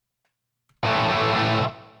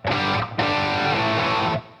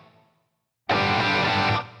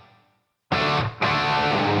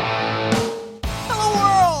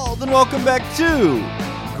welcome back to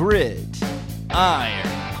Grid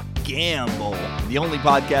Iron Gamble, the only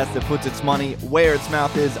podcast that puts its money where its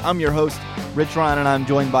mouth is. I'm your host, Rich Ryan, and I'm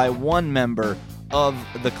joined by one member of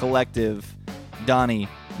the collective, Donnie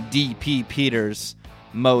D.P. Peters.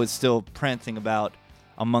 Mo is still prancing about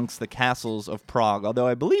amongst the castles of Prague, although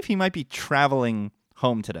I believe he might be traveling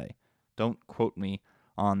home today. Don't quote me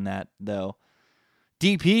on that, though.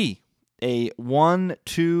 DP, a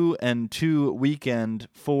 1-2-2 weekend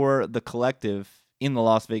for the collective in the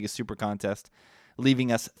Las Vegas Super Contest,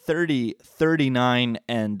 leaving us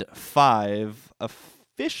 30-39-5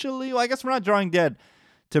 officially. Well, I guess we're not drawing dead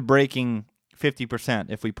to breaking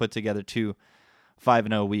 50% if we put together two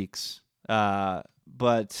 5-0 weeks.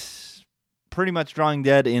 But pretty much drawing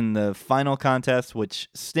dead in the final contest, which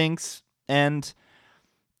stinks. And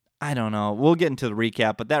I don't know. We'll get into the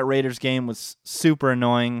recap, but that Raiders game was super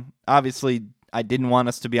annoying. Obviously, I didn't want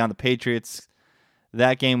us to be on the Patriots.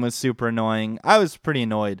 That game was super annoying. I was pretty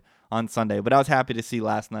annoyed on Sunday, but I was happy to see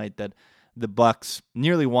last night that the Bucs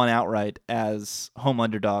nearly won outright as home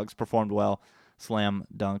underdogs, performed well. Slam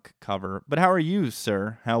dunk cover. But how are you,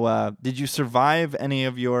 sir? How did you survive any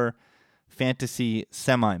of your fantasy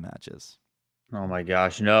semi matches? Oh my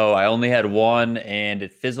gosh, no, I only had one and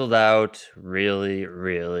it fizzled out really,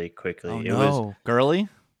 really quickly. Oh, it was girly?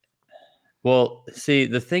 Well, see,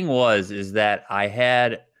 the thing is that I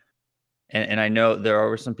had, and I know there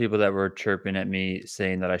were some people that were chirping at me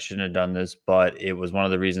saying that I shouldn't have done this, but it was one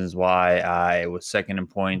of the reasons why I was second in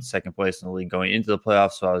points, second place in the league going into the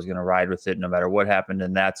playoffs, so I was going to ride with it no matter what happened,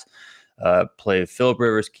 and that's play Phillip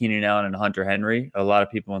Rivers, Keenan Allen, and Hunter Henry. A lot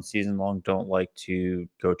of people in season long don't like to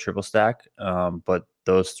go triple stack, but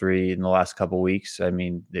those three in the last couple of weeks, I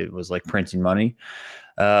mean, it was like printing money.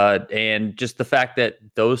 And just the fact that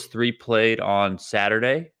those three played on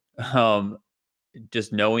Saturday,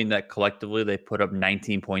 just knowing that collectively they put up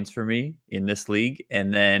 19 points for me in this league,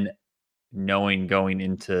 and then knowing going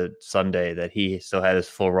into Sunday that he still had his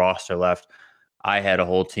full roster left, I had a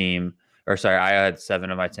whole team. I had 7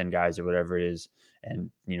 of my 10 guys or whatever it is. And,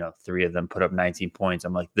 3 of them put up 19 points.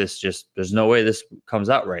 I'm like, there's no way this comes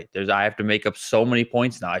out right. I have to make up so many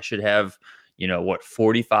points now. I should have,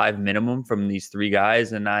 45 minimum from these 3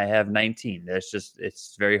 guys, and I have 19.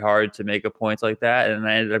 It's very hard to make up points like that. And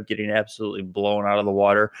I ended up getting absolutely blown out of the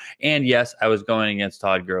water. And yes, I was going against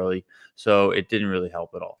Todd Gurley, so it didn't really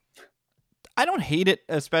help at all. I don't hate it,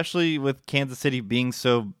 especially with Kansas City being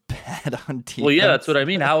so bad on defense. Well, yeah, that's what I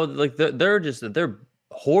mean. How they're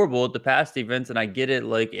horrible at the pass defense, and I get it.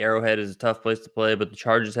 Like Arrowhead is a tough place to play, but the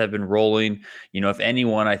Chargers have been rolling. If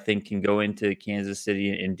anyone I think can go into Kansas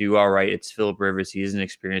City and do all right, it's Phillip Rivers. He is an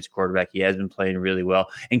experienced quarterback. He has been playing really well,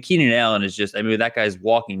 and Keenan Allen is that guy's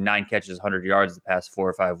walking 9 catches, 100 yards the past 4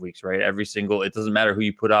 or 5 weeks, right? It doesn't matter who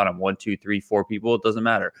you put on him, 1, 2, 3, 4 people. It doesn't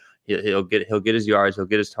matter. He'll get his yards, he'll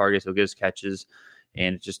get his targets, he'll get his catches.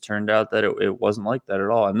 And it just turned out that it wasn't like that at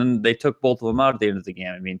all. And then they took both of them out at the end of the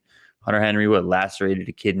game. I mean, Hunter Henry lacerated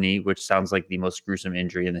a kidney, which sounds like the most gruesome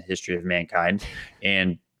injury in the history of mankind.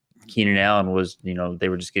 And Keenan Allen was, they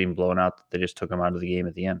were just getting blown out. They just took him out of the game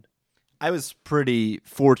at the end. I was pretty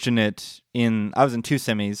fortunate I was in 2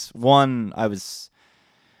 semis. One, I was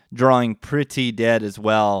drawing pretty dead as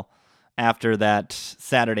well after that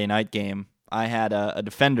Saturday night game. I had a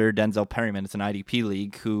defender, Denzel Perryman. It's an IDP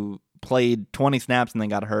league, who played 20 snaps and then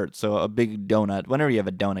got hurt. So a big donut. Whenever you have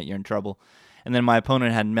a donut, you're in trouble. And then my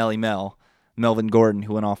opponent had Melvin Gordon,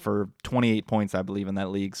 who went off for 28 points, I believe, in that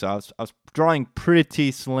league. So I was drawing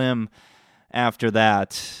pretty slim after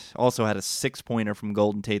that. Also had a 6-pointer from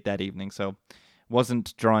Golden Tate that evening, so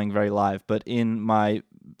wasn't drawing very live. But in my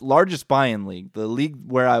largest buy-in league, the league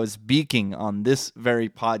where I was beaking on this very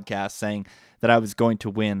podcast saying that I was going to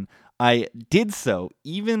win, I did so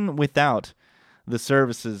even without the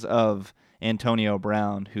services of Antonio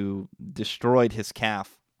Brown, who destroyed his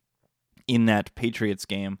calf in that Patriots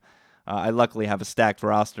game. I luckily have a stacked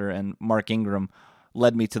roster, and Mark Ingram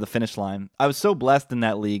led me to the finish line. I was so blessed in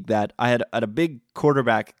that league that I had a big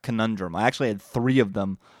quarterback conundrum. I actually had 3 of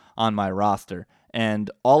them on my roster,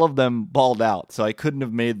 and all of them balled out, so I couldn't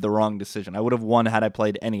have made the wrong decision. I would have won had I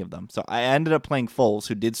played any of them. So I ended up playing Foles,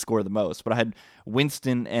 who did score the most, but I had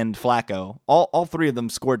Winston and Flacco. All 3 of them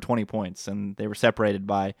scored 20 points, and they were separated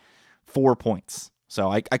by 4 points. So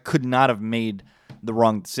I could not have made the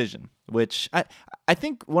wrong decision, which I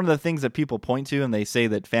think one of the things that people point to, and they say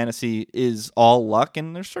that fantasy is all luck,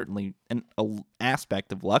 and there's certainly an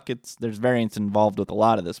aspect of luck. There's variance involved with a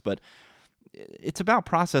lot of this, but it's about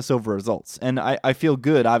process over results. And I feel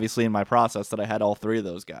good, obviously, in my process that I had all 3 of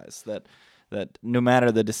those guys, that no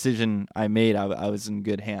matter the decision I made, I was in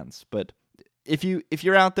good hands. But if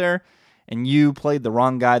you're out there and you played the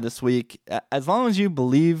wrong guy this week, as long as you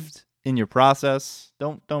believed in your process,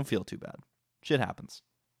 don't feel too bad. Shit happens.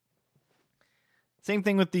 Same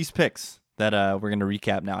thing with these picks that we're going to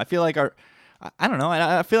recap now. I feel like I don't know.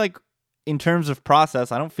 I feel like in terms of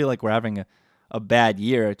process, I don't feel like we're having a bad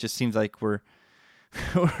year. It just seems like we're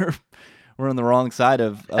on the wrong side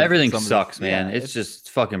of everything sucks, man. Yeah, it's just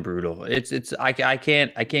fucking brutal. I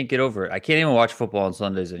can't get over it. I can't even watch football on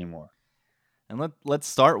Sundays anymore. And let's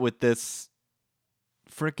start with this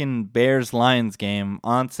freaking Bears-Lions game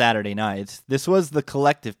on Saturday night. This was the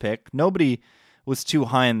collective pick. Nobody was too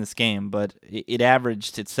high in this game, but it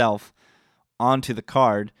averaged itself onto the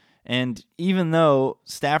card. And even though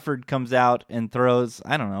Stafford comes out and throws,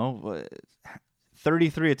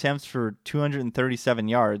 33 attempts for 237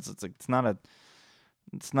 yards, it's not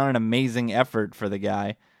an amazing effort for the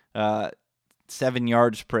guy. 7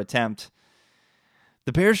 yards per attempt.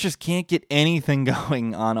 The Bears just can't get anything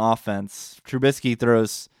going on offense. Trubisky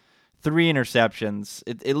throws 3 interceptions.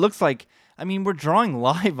 It looks like, we're drawing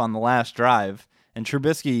live on the last drive, and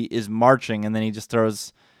Trubisky is marching, and then he just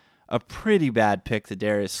throws a pretty bad pick to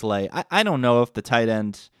Darius Slay. I don't know if the tight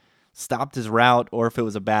end stopped his route or if it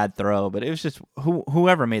was a bad throw, but it was just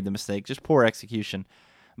whoever made the mistake, just poor execution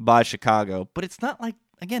by Chicago. But it's not like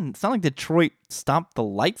Detroit stomped the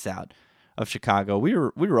lights out of Chicago. We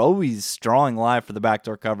were always drawing live for the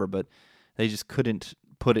backdoor cover, but they just couldn't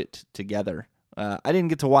put it together. I didn't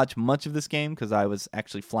get to watch much of this game because I was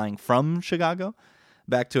actually flying from Chicago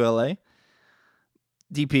back to LA.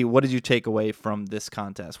 DP, what did you take away from this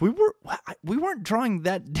contest? We weren't drawing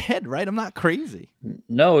that dead, right? I'm not crazy.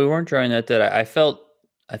 No, we weren't drawing that dead. I felt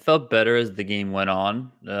better as the game went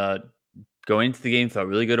on. Going into the game, felt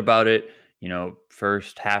really good about it.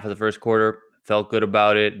 First half of the first quarter, felt good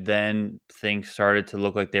about it. Then things started to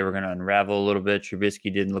look like they were going to unravel a little bit.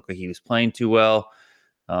 Trubisky didn't look like he was playing too well.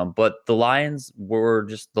 But the Lions were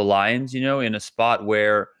just the Lions, in a spot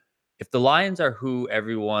where if the Lions are who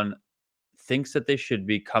everyone thinks that they should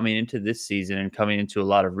be coming into this season and coming into a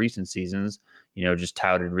lot of recent seasons, just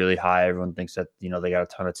touted really high. Everyone thinks that, they got a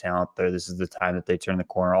ton of talent there. This is the time that they turn the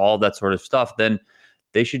corner, all that sort of stuff. Then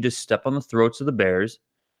they should just step on the throats of the Bears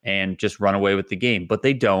and just run away with the game. But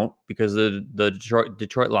they don't, because of the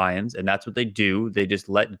Detroit Lions, and that's what they do. They just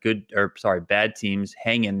let bad teams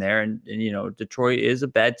hang in there. And Detroit is a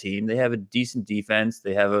bad team. They have a decent defense.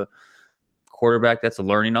 They have a quarterback that's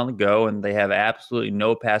learning on the go, and they have absolutely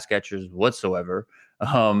no pass catchers whatsoever.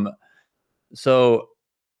 So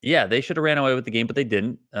yeah, they should have ran away with the game, but they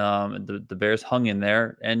didn't. The Bears hung in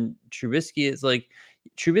there, and Trubisky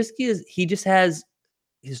has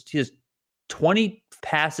 20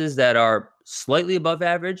 passes that are slightly above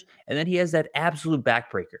average, and then he has that absolute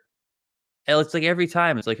backbreaker. And it's like every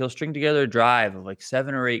time, it's like he'll string together a drive of like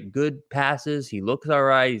 7 or 8 good passes. He looks all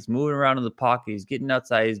right. He's moving around in the pocket. He's getting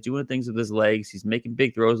outside. He's doing things with his legs. He's making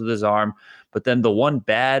big throws with his arm. But then the one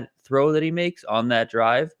bad throw that he makes on that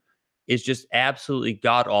drive is just absolutely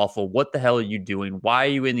god-awful. What the hell are you doing? Why are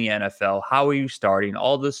you in the NFL? How are you starting?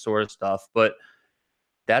 All this sort of stuff. But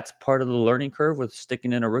that's part of the learning curve with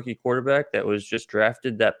sticking in a rookie quarterback that was just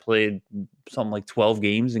drafted, that played something like 12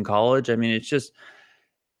 games in college. It's just...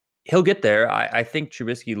 he'll get there. I think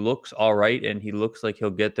Trubisky looks all right, and he looks like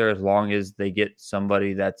he'll get there as long as they get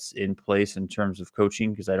somebody that's in place in terms of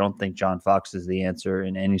coaching, because I don't think John Fox is the answer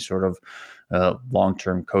in any sort of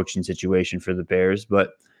long-term coaching situation for the Bears.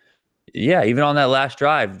 But yeah, even on that last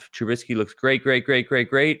drive, Trubisky looks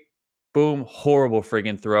great. Boom, horrible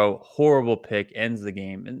friggin' throw, horrible pick, ends the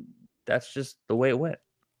game. And that's just the way it went.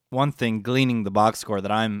 One thing gleaning the box score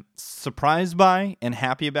that I'm surprised by and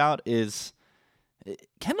happy about is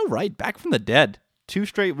Kendall Wright back from the dead. 2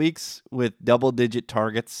 straight weeks with double-digit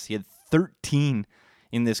targets. He had 13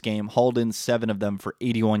 in this game, hauled in 7 of them for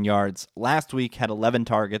 81 yards. Last week had 11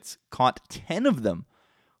 targets, caught 10 of them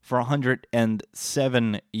for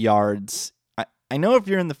 107 yards. I know if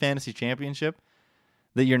you're in the fantasy championship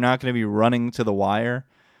that you're not going to be running to the wire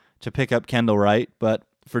to pick up Kendall Wright, but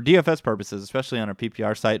for DFS purposes, especially on our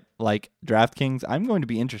PPR site like DraftKings, I'm going to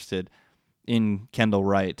be interested in Kendall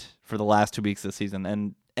Wright for the last 2 weeks of the season.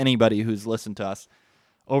 And anybody who's listened to us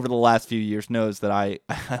over the last few years knows that I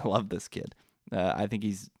love this kid. I think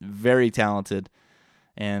he's very talented,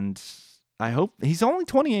 and I hope he's only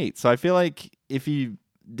 28. So I feel like if he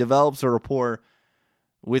develops a rapport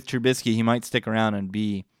with Trubisky, he might stick around and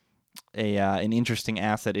be an interesting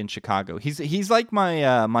asset in Chicago. He's like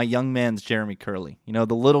my young man's Jeremy Curley. The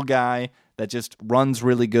little guy that just runs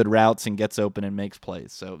really good routes and gets open and makes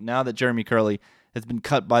plays. So now that Jeremy Curley has been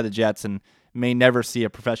cut by the Jets and may never see a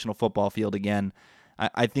professional football field again,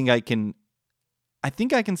 I think I can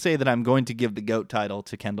say that I'm going to give the GOAT title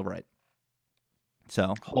to Kendall Wright.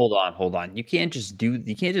 So hold on. You can't just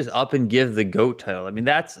up and give the GOAT title. I mean,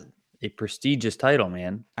 that's a prestigious title,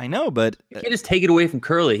 man. I know, but You can't just take it away from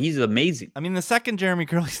Curley. He's amazing. I mean, the second Jeremy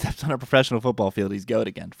Curley steps on a professional football field, he's GOAT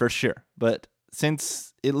again, for sure. But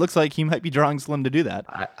since it looks like he might be drawing Slim to do that.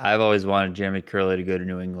 I've always wanted Jeremy Curley to go to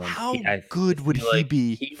New England. How good would he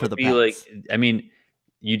be for the Pats? I mean,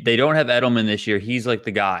 they don't have Edelman this year. He's like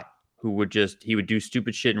the guy who would do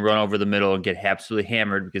stupid shit and run over the middle and get absolutely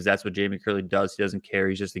hammered because that's what Jamie Curley does. He doesn't care.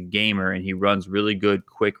 He's just a gamer, and he runs really good,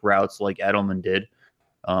 quick routes like Edelman did.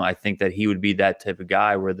 I think that he would be that type of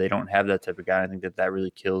guy where they don't have that type of guy. I think that really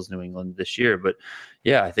kills New England this year. But,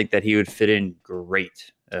 yeah, I think that he would fit in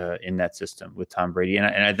great in that system with Tom Brady. And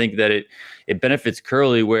I think that it benefits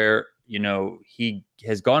Curley where, he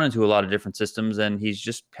has gone into a lot of different systems and he's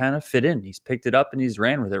just kind of fit in. He's picked it up and he's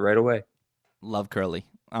ran with it right away. Love Curley.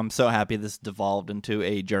 I'm so happy this devolved into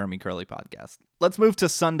a Jeremy Curley podcast. Let's move to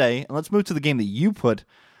Sunday, and let's move to the game that you put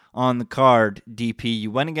on the card, DP.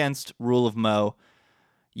 You went against Rule of Mo.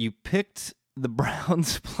 You picked the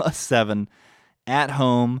Browns +7 at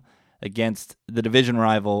home against the division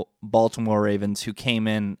rival Baltimore Ravens, who came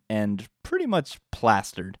in and pretty much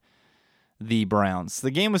plastered the Browns. The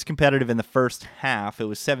game was competitive in the first half. It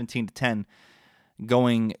was 17-10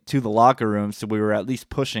 going to the locker room, so we were at least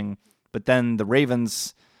pushing. But then the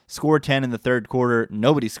Ravens scored 10 in the third quarter.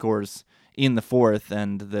 Nobody scores in the fourth,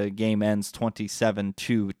 and the game ends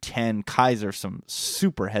 27-10. Kaiser, some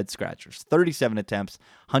super head scratchers. 37 attempts,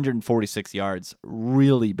 146 yards.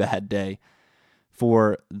 Really bad day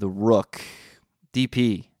for the Rook.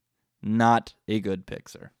 DP, not a good pick,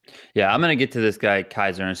 sir. Yeah, I'm going to get to this guy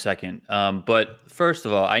Kaiser in a second. But first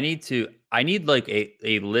of all, I need like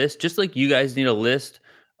a list, just like you guys need a list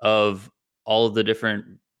of all of the different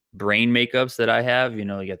brain makeups that I have. You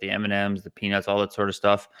got the M&Ms, the peanuts, all that sort of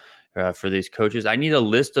stuff. For these coaches, I need a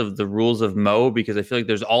list of the rules of Mo because I feel like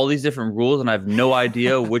there's all these different rules and I have no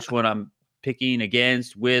idea which one I'm picking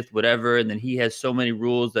against, with, whatever. And then he has so many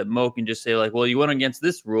rules that Mo can just say like, well, you went against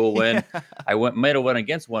this rule when I might have went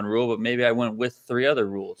against one rule, but maybe I went with 3 other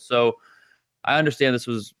rules. So I understand this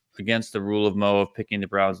was against the rule of Mo of picking the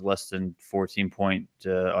Browns less than 14-point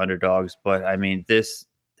underdogs, but I mean this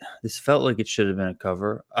felt like it should have been a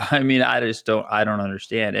cover. I mean, I don't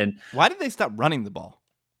understand. And why did they stop running the ball?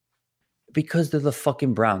 Because they're the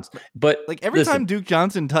fucking Browns. But like every time Duke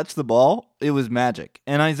Johnson touched the ball, it was magic.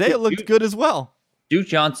 And Isaiah looked good as well. Duke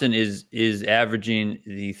Johnson is averaging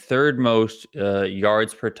the third most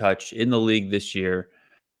yards per touch in the league this year,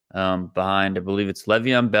 behind, I believe it's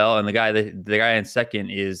Le'Veon Bell, and the guy in second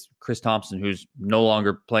is Chris Thompson, who's no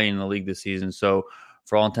longer playing in the league this season. So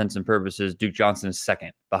for all intents and purposes, Duke Johnson is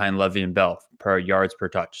second behind Le'Veon Bell per yards per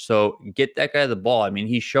touch. So get that guy the ball. I mean,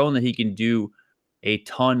 he's shown that he can do a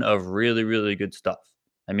ton of really, really good stuff.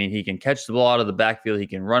 I mean, he can catch the ball out of the backfield. He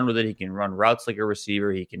can run with it. He can run routes like a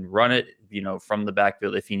receiver. He can run it, from the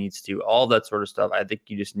backfield if he needs to. All that sort of stuff. I think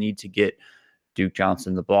you just need to get Duke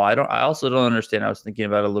Johnson the ball. I also don't understand. I was thinking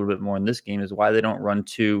about it a little bit more in this game is why they don't run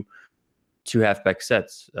two halfback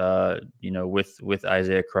sets. With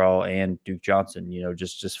Isaiah Crowell and Duke Johnson.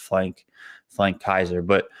 Just flank Kaiser.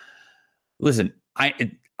 But listen,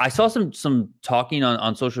 I saw some talking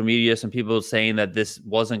on social media, some people saying that this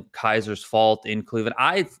wasn't Kaiser's fault in Cleveland.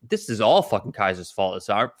 This is all fucking Kaiser's fault as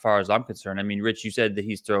far as I'm concerned. I mean, Rich, you said that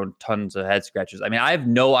he's thrown tons of head scratches. I mean, I have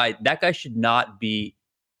no idea. That guy should not be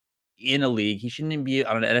in a league. He shouldn't even be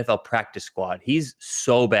on an NFL practice squad. He's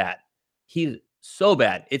so bad. He's so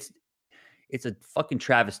bad. It's a fucking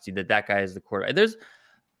travesty that guy is the quarterback.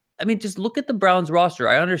 Just look at the Browns roster.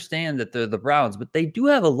 I understand that they're the Browns, but they do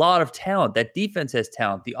have a lot of talent. That defense has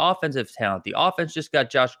talent. The offensive talent. The offense just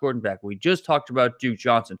got Josh Gordon back. We just talked about Duke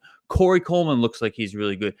Johnson. Corey Coleman looks like he's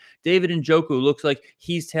really good. David Njoku looks like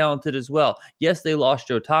he's talented as well. Yes, they lost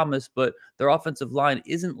Joe Thomas, but their offensive line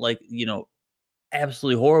isn't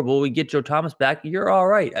absolutely horrible. We get Joe Thomas back. You're all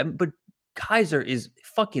right. But Kaiser is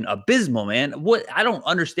fucking abysmal, man. I don't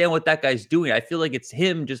understand what that guy's doing. I feel like it's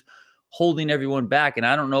him just holding everyone back. And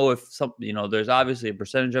I don't know if there's obviously a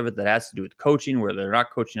percentage of it that has to do with coaching, where they're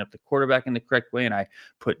not coaching up the quarterback in the correct way. And I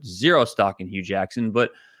put zero stock in Hugh Jackson,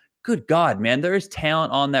 but good God, man, there is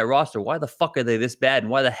talent on that roster. Why the fuck are they this bad?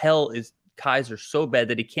 And why the hell is Kaiser so bad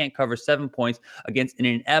that he can't cover 7 points against an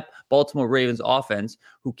inept Baltimore Ravens offense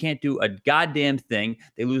who can't do a goddamn thing?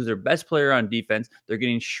 They lose their best player on defense. They're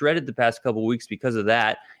getting shredded the past couple of weeks because of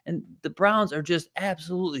that. And the Browns are just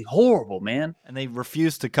absolutely horrible, man. And they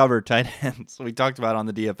refuse to cover tight ends. We talked about on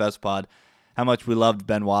the DFS pod how much we loved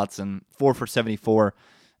Ben Watson. 4 for 74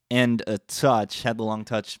 and a touch. Had the long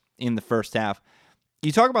touch in the first half.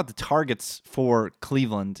 You talk about the targets for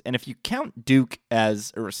Cleveland, and if you count Duke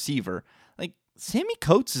as a receiver, Sammy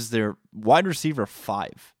Coates is their wide receiver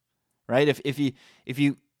 5, right? If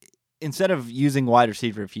you instead of using wide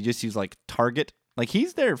receiver, if you just use like target, like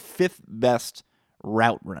he's their 5th best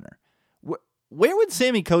route runner. Where would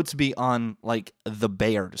Sammy Coates be on like the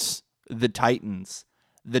Bears, the Titans,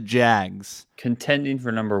 the Jags, contending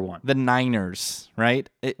for number 1, the Niners, right?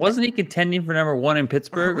 Wasn't he contending for number 1 in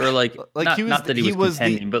Pittsburgh, or like not that he was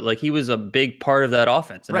contending, but like he was a big part of that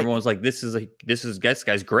offense, and everyone was like, "This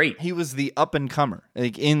guy's great." He was the up and comer.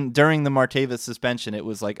 Like during the Martavis suspension, it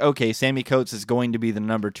was like, okay, Sammy Coates is going to be the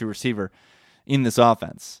number 2 receiver in this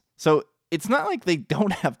offense. So it's not like they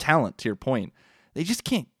don't have talent. To your point, they just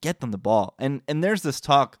can't get them the ball. And there's this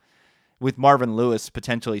talk with Marvin Lewis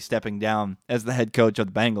potentially stepping down as the head coach of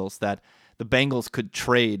the Bengals, that the Bengals could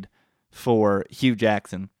trade for Hugh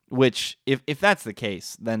Jackson, which if that's the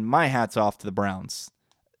case, then my hat's off to the Browns.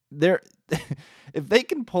 If they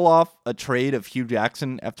can pull off a trade of Hugh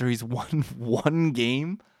Jackson after he's won one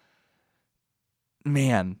game,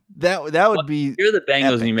 man, that would be. You're the Bengals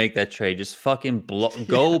epic. And you make that trade. Just fucking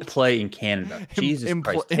go play in Canada. Jesus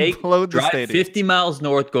Christ. Drive 50 miles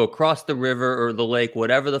north, go across the river or the lake,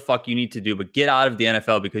 whatever the fuck you need to do, but get out of the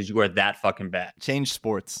NFL because you are that fucking bad. Change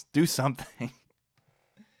sports. Do something.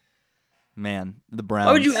 Man, the Browns.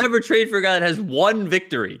 Why would you ever trade for a guy that has 1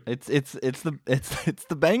 victory? It's the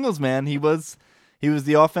Bengals, man. He was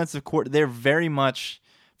the offensive coordinator. They're very much,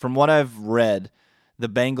 from what I've read, the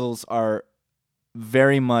Bengals are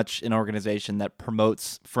very much an organization that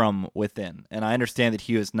promotes from within. And I understand that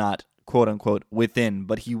he is not quote unquote within,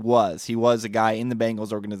 but he was a guy in the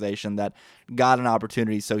Bengals organization that got an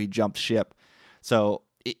opportunity, so he jumped ship. So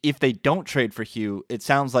if they don't trade for Hugh, it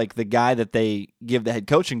sounds like the guy that they give the head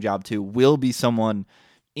coaching job to will be someone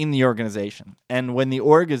in the organization. And when the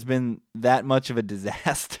org has been that much of a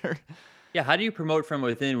disaster. Yeah, how do you promote from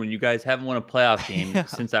within when you guys haven't won a playoff game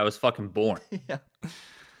since I was fucking born? Yeah.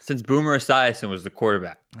 Since Boomer Esiason was the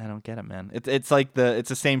quarterback. I don't get it, man. It's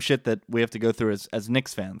the same shit that we have to go through as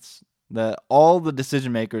Knicks fans. All the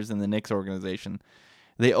decision makers in the Knicks organization,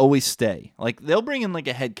 they always stay. Like, they'll bring in like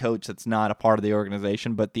a head coach that's not a part of the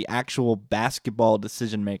organization, but the actual basketball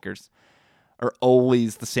decision makers are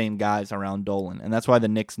always the same guys around Dolan, and that's why the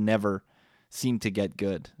Knicks never seem to get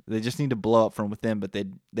good. They just need to blow up from within, but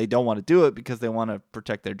they don't want to do it because they want to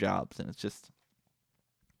protect their jobs, and it's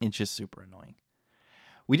just super annoying.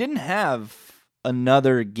 We didn't have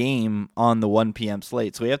another game on the 1 p.m.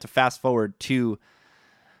 slate, so we have to fast forward to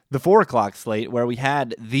the 4 o'clock slate where we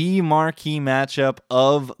had the marquee matchup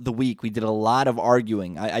of the week. We did a lot of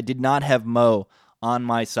arguing. I did not have Mo on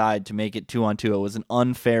my side to make it 2-on-2. It was an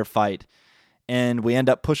unfair fight, and we end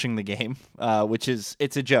up pushing the game,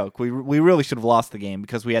 it's a joke. We really should have lost the game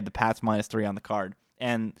because we had the Pats -3 on the card,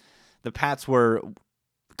 and the Pats were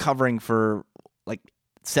covering for like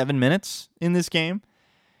 7 minutes in this game.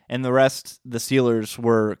 And the rest, the Steelers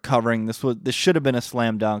were covering. This should have been a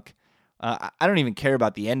slam dunk. I don't even care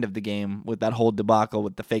about the end of the game with that whole debacle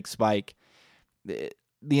with the fake spike. The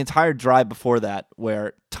entire drive before that,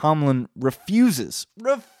 where Tomlin refuses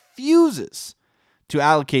to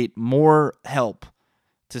allocate more help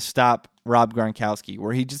to stop Rob Gronkowski,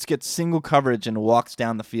 where he just gets single coverage and walks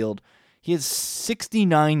down the field. He has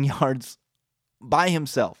 69 yards by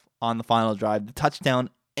himself on the final drive, the touchdown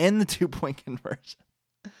and the 2-point conversion.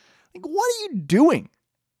 Like, what are you doing?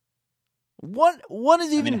 What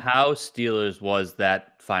is even... how Steelers was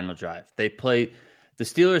that final drive? The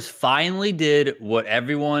Steelers finally did what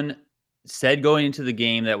everyone said going into the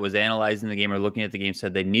game that was analyzing the game or looking at the game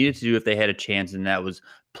said they needed to do if they had a chance, and that was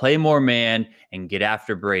play more man and get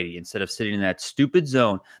after Brady instead of sitting in that stupid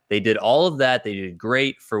zone. They did all of that. They did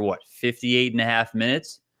great for 58 and a half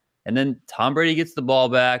minutes. And then Tom Brady gets the ball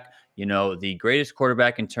back. You know, the greatest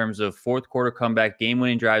quarterback in terms of fourth quarter comeback,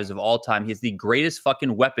 game-winning drives of all time. He's the greatest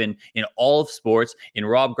fucking weapon in all of sports in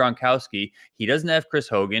Rob Gronkowski. He doesn't have Chris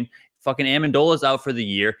Hogan. Fucking Amendola's out for the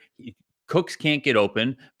year. Cooks can't get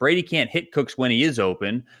open. Brady can't hit Cooks when he is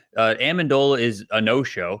open. Amendola is a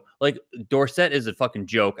no-show. Like, Dorsett is a fucking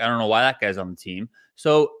joke. I don't know why that guy's on the team.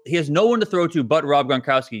 So he has no one to throw to but Rob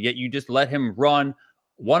Gronkowski, yet you just let him run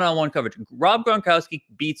one-on-one coverage. Rob Gronkowski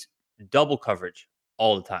beats double coverage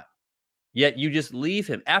all the time. Yet you just leave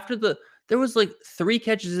him. There was like 3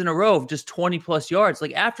 catches in a row of just 20-plus yards.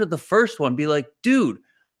 Like, after the first one, be like, dude,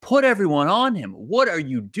 put everyone on him. What are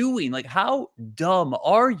you doing? Like, how dumb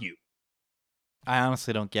are you? I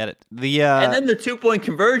honestly don't get it. And then the 2-point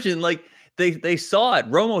conversion, like, they saw it.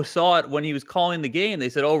 Romo saw it when he was calling the game. They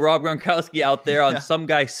said, Rob Gronkowski out there on some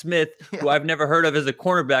guy Smith, who I've never heard of as a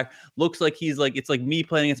cornerback, looks like it's like me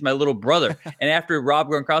playing against my little brother. And after Rob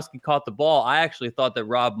Gronkowski caught the ball, I actually thought that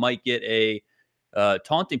Rob might get a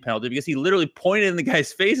taunting penalty because he literally pointed in the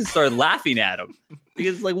guy's face and started laughing at him.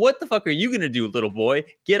 Because it's like, what the fuck are you going to do, little boy?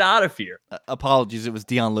 Get out of here. Apologies, it was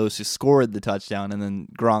Dion Lewis who scored the touchdown and then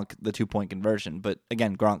Gronk the 2-point conversion. But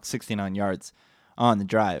again, Gronk 69 yards on the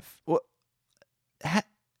drive. Well,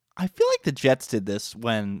 I feel like the Jets did this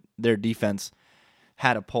when their defense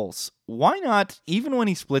had a pulse. Why not, even when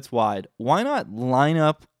he splits wide, why not line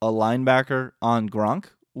up a linebacker on Gronk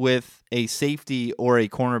with a safety or a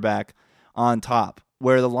cornerback on top,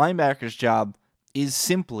 where the linebacker's job is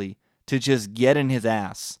simply to just get in his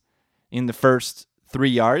ass in the first 3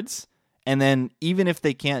 yards, and then even if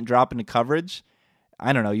they can't drop into coverage,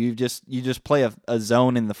 I don't know, you just play a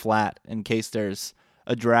zone in the flat in case there's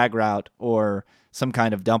a drag route or some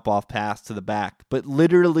kind of dump-off pass to the back. But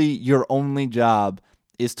literally your only job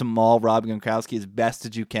is to maul Rob Gronkowski as best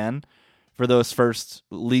as you can for those first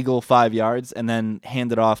legal 5 yards and then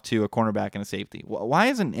hand it off to a cornerback and a safety. Why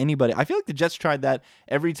isn't anybody... I feel like the Jets tried that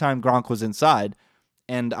every time Gronk was inside,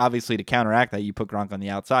 and obviously to counteract that, you put Gronk on the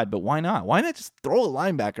outside, but why not? Why not just throw a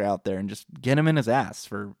linebacker out there and just get him in his ass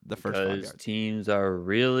for the first 5 yards? Because teams are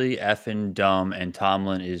really effing dumb, and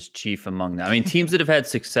Tomlin is chief among them. I mean, teams that have had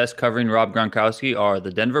success covering Rob Gronkowski are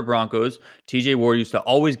the Denver Broncos. TJ Ward used to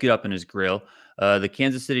always get up in his grill. The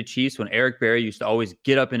Kansas City Chiefs, when Eric Berry used to always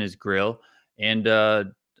get up in his grill. And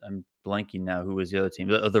I'm blanking now who was the other team.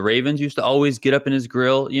 The Ravens used to always get up in his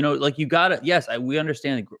grill. You know, like you got to, yes, we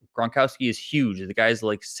understand that Gronkowski is huge. The guy's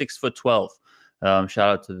like 6'12". Shout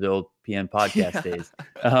out to the old PN podcast days.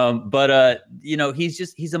 But you know,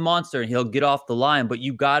 he's a monster and he'll get off the line, but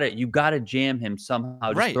you got to jam him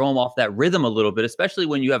somehow. Just throw him off that rhythm a little bit, especially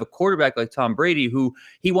when you have a quarterback like Tom Brady, who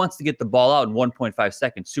he wants to get the ball out in 1.5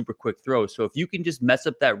 seconds, super quick throw. So if you can just mess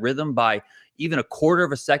up that rhythm by even a quarter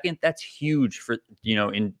of a second, that's huge for, you know,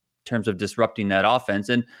 in terms of disrupting that offense.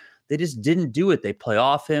 And they just didn't do it. They play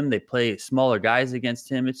off him. They play smaller guys against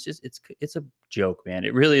him. It's just, it's a joke, man.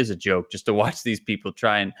 It really is a joke just to watch these people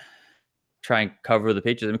try and cover the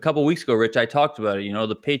Patriots. I mean, a couple of weeks ago, Rich, I talked about it. You know,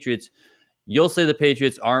 the Patriots, you'll say the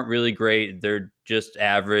Patriots aren't really great. They're just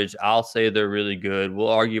average. I'll say they're really good. We'll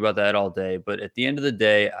argue about that all day. But at the end of the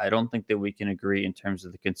day, I don't think that we can agree in terms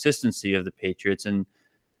of the consistency of the Patriots. And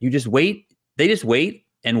you just wait. They just wait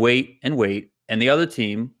and wait and wait. And the other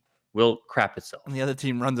team will crap itself. And the other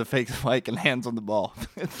team runs a fake spike and hands on the ball.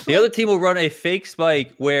 The other team will run a fake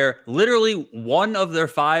spike where literally one of their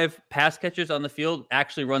 5 pass catchers on the field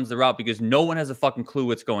actually runs the route because no one has a fucking clue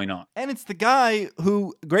what's going on. And it's the guy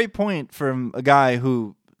who, great point from a guy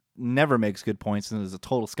who never makes good points and is a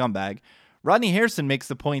total scumbag. Rodney Harrison makes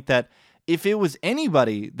the point that if it was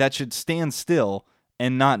anybody that should stand still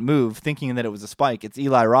and not move, thinking that it was a spike, it's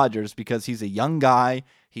Eli Rogers, because he's a young guy.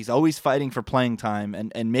 He's always fighting for playing time,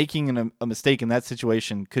 and making a mistake in that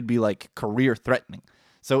situation could be like career threatening.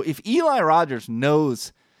 So if Eli Rogers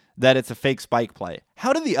knows that it's a fake spike play,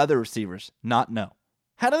 how do the other receivers not know?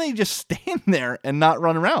 How do they just stand there and not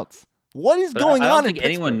run routes? What is going on? I don't think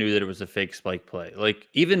anyone knew that it was a fake spike play. Like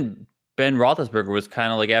even Ben Roethlisberger was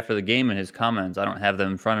kind of like after the game in his comments. I don't have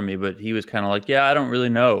them in front of me, but he was kind of like, "Yeah, I don't really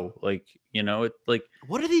know." Like, you know, it's like,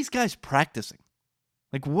 what are these guys practicing?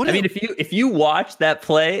 Like, what? I mean, if you watch that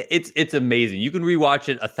play, it's amazing. You can rewatch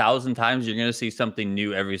it 1,000 times. You're going to see something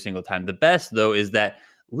new every single time. The best though is that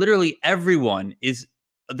literally everyone is.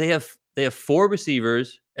 They have 3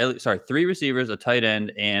 receivers, a tight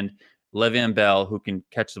end, and Le'Veon Bell, who can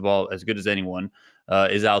catch the ball as good as anyone,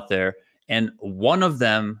 is out there, and one of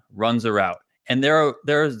them runs a route. And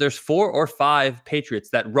there's 4 or 5 Patriots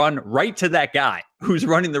that run right to that guy who's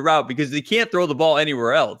running the route because they can't throw the ball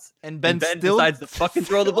anywhere else. And Ben decides to fucking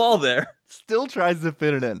throw the ball there. Still tries to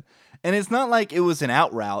fit it in. And it's not like it was an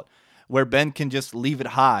out route where Ben can just leave it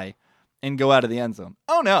high and go out of the end zone.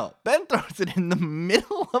 Oh no, Ben throws it in the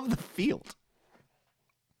middle of the field.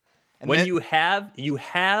 And when you have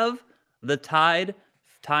the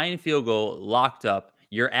tying field goal locked up,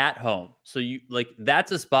 you're at home. So you like,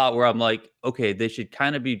 that's a spot where I'm like, okay, they should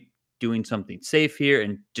kind of be doing something safe here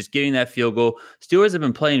and just getting that field goal. Steelers have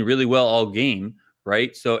been playing really well all game,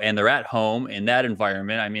 right? So, and they're at home in that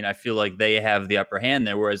environment. I mean, I feel like they have the upper hand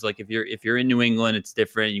there. Whereas like if you're in New England, it's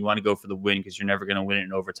different. You want to go for the win because you're never going to win it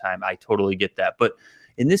in overtime. I totally get that. But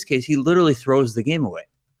in this case, he literally throws the game away.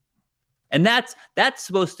 And that's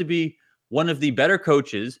supposed to be one of the better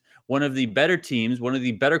coaches, one of the better teams, one of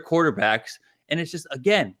the better quarterbacks. And it's just,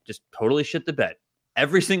 again, just totally shit the bed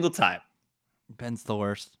every single time. Ben's the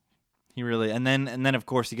worst. He really, and then of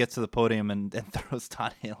course he gets to the podium and throws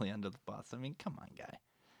Todd Haley under the bus. I mean, come on, guy.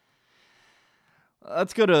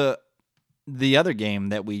 Let's go to the other game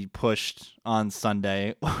that we pushed on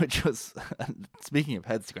Sunday, which was, speaking of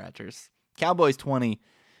head scratchers, Cowboys 20,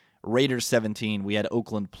 Raiders 17. We had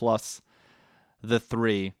Oakland plus the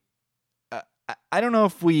 3. I don't know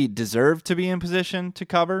if we deserve to be in position to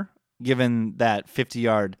cover, given that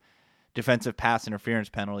 50-yard defensive pass interference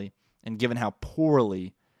penalty, and given how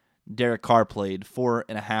poorly Derek Carr played,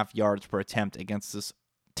 4.5 yards per attempt against this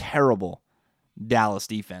terrible Dallas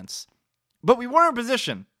defense. But we were in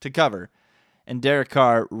position to cover, and Derek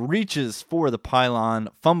Carr reaches for the pylon,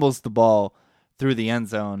 fumbles the ball through the end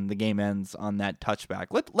zone. The game ends on that touchback.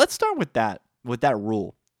 Let's start with that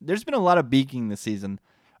rule. There's been a lot of beaking this season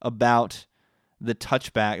about the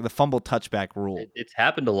fumble touchback rule. It's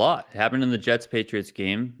happened a lot. It happened in the Jets-Patriots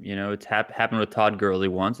game. It's happened with Todd Gurley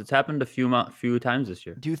once. It's happened a few times this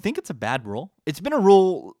year. Do you think it's a bad rule? It's been a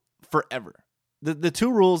rule forever. The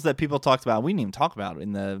two rules that people talked about, we didn't even talk about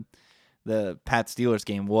in the Pat Steelers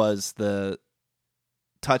game, was the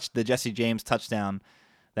Jesse James touchdown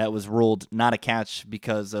that was ruled not a catch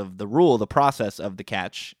because of the process of the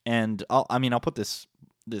catch. And I'll put this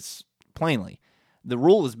plainly. The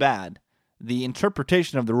rule is bad. The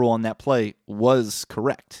interpretation of the rule on that play was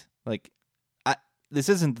correct. This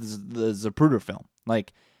isn't the Zapruder film.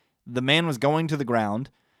 The man was going to the ground.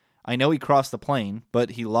 I know he crossed the plane,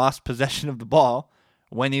 but he lost possession of the ball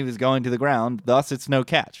when he was going to the ground. Thus, it's no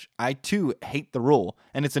catch. I, too, hate the rule.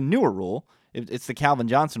 And it's a newer rule. It's the Calvin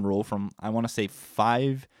Johnson rule from, I want to say,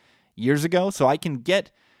 5 years ago. So I can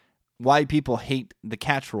get why people hate the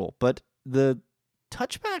catch rule. But the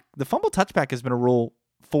fumble touchback has been a rule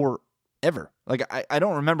forever. I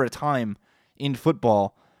don't remember a time in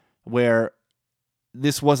football where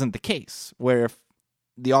this wasn't the case, where if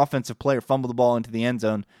the offensive player fumbled the ball into the end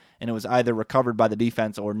zone and it was either recovered by the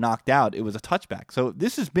defense or knocked out, it was a touchback. So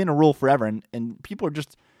this has been a rule forever, and people are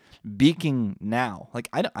just beaking now.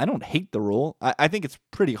 I don't hate the rule. I think it's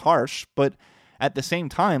pretty harsh, but at the same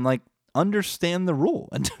time, understand the rule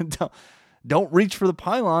and don't reach for the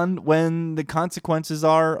pylon when the consequences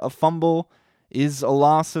are a fumble is a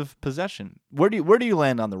loss of possession. Where do you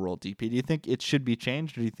land on the rule, DP? Do you think it should be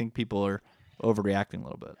changed, or do you think people are overreacting a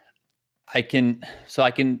little bit?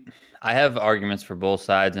 I have arguments for both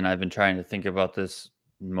sides, and I've been trying to think about this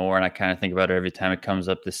more, and I kind of think about it every time it comes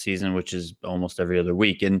up this season, which is almost every other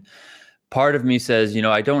week. And part of me says,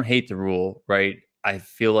 I don't hate the rule, right? I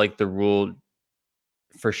feel like the rule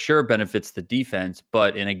for sure benefits the defense,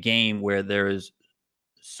 but in a game where there is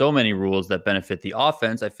so many rules that benefit the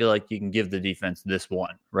offense, I feel like you can give the defense this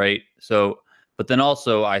one, right? So, but then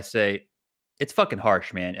also I say, it's fucking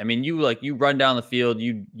harsh, man. I mean, you run down the field,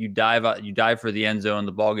 you dive for the end zone,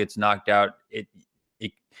 the ball gets knocked out, it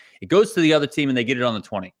goes to the other team and they get it on the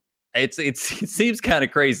 20. It seems kind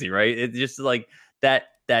of crazy, right? It's just like that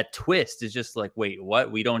twist is just like, wait,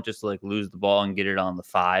 what? We don't just lose the ball and get it on the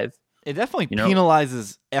 5. It definitely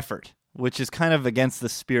penalizes effort, which is kind of against the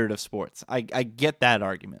spirit of sports. I get that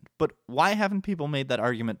argument, but why haven't people made that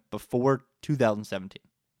argument before 2017?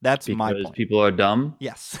 That's my point. Because people are dumb?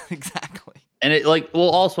 Yes, exactly. And it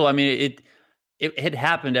had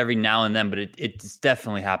happened every now and then, but it's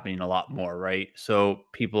definitely happening a lot more, right? So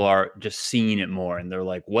people are just seeing it more, and they're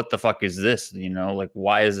like, what the fuck is this?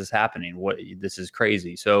 Why is this happening? This is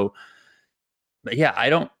crazy. So, but yeah, I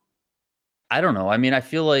don't know. I mean, I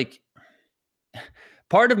feel like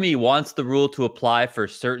part of me wants the rule to apply for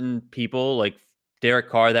certain people, like Derek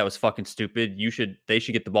Carr. That was fucking stupid. They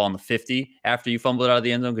should get the ball on the 50 after you fumble it out of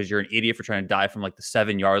the end zone, because you're an idiot for trying to dive from the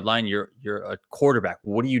 7-yard line. You're a quarterback.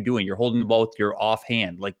 What are you doing? You're holding the ball with your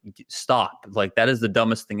offhand. Stop. That is the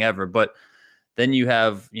dumbest thing ever. But then you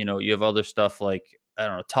have other stuff I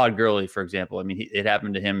don't know, Todd Gurley, for example. I mean, it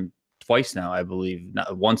happened to him twice now, I believe.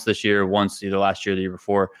 Once this year, once either last year or the year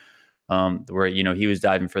before. Where he was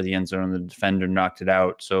diving for the end zone and the defender knocked it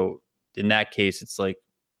out. So in that case, it's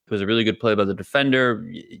it was a really good play by the defender.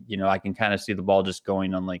 I can kind of see the ball just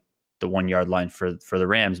going on the 1-yard line for the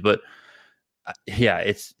Rams. But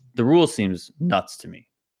yeah, the rule seems nuts to me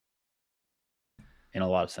in a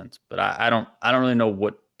lot of sense. But I don't really know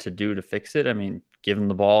what to do to fix it. I mean, give him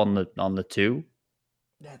the ball on the 2.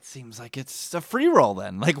 That seems like it's a free roll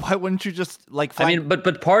then. Why wouldn't you just I mean,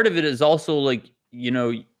 but part of it is also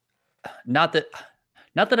not that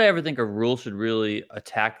I ever think a rule should really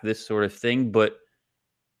attack this sort of thing, but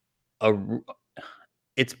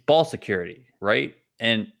it's ball security, right?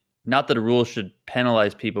 And not that a rule should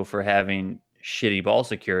penalize people for having shitty ball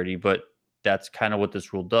security, but that's kind of what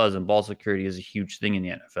this rule does. And ball security is a huge thing in the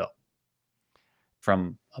NFL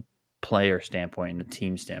from a player standpoint and a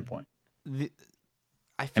team standpoint. I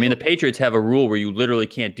mean, the Patriots have a rule where you literally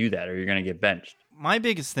can't do that or you're going to get benched. My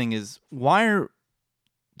biggest thing is to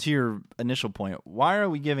your initial point, why are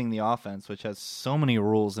we giving the offense, which has so many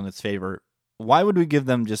rules in its favor, why would we give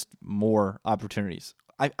them just more opportunities?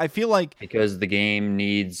 I feel like because the game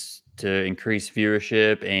needs to increase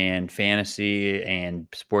viewership and fantasy and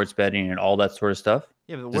sports betting and all that sort of stuff.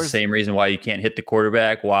 yeah, but The where's same reason why you can't hit the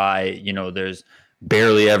quarterback, why, there's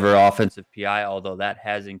barely ever offensive PI, although that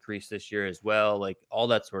has increased this year as well. Like all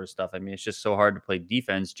that sort of stuff. I mean, it's just so hard to play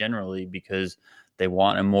defense generally because they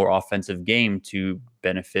want a more offensive game to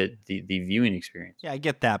benefit the viewing experience. yeah, I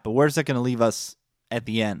get that, but where's that going to leave us at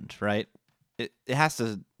the end, right? It has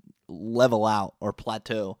to level out or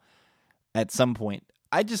plateau at some point.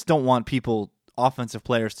 I just don't want offensive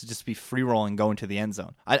players to just be free rolling going to the end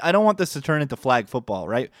zone. I don't want this to turn into flag football,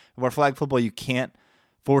 right? Where flag football you can't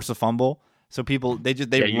force a fumble. So people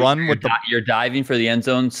run with you're diving for the end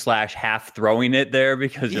zone / half throwing it there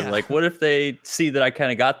because you're like, what if they see that I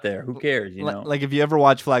kind of got there? Who cares? Like if you ever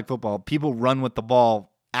watch flag football, people run with the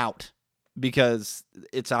ball out because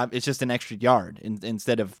it's just an extra yard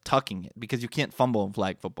instead of tucking it because you can't fumble in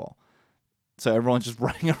flag football. So everyone's just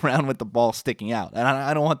running around with the ball sticking out, and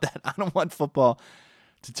I don't want that. I don't want football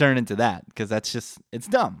to turn into that because it's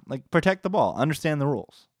dumb. Like protect the ball, understand the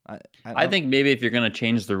rules. I think maybe if you're going to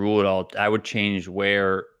change the rule at all, I would change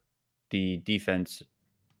where the defense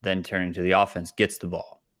then turning to the offense gets the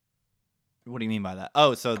ball. What do you mean by that?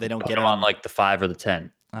 Oh, so they don't Put get it on like the 5 or the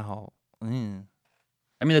 10. Oh, I mean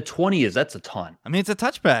the 20 that's a ton. I mean it's a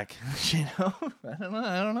touchback. I don't know.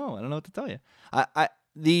 I don't know what to tell you.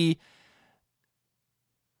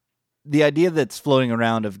 The idea that's floating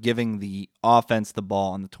around of giving the offense the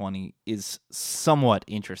ball on the 20 is somewhat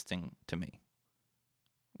interesting to me.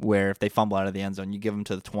 Where if they fumble out of the end zone, you give them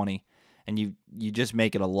to the 20, and you just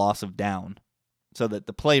make it a loss of down, so that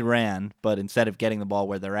the play ran, but instead of getting the ball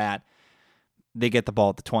where they're at, they get the ball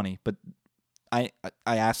at the 20. But I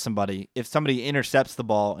asked somebody, if somebody intercepts the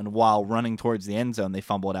ball and while running towards the end zone they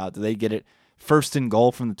fumble it out, do they get it first and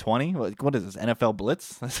goal from the 20? Like, what is this, NFL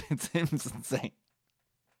blitz? It seems insane.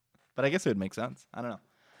 But I guess it would make sense. I don't know.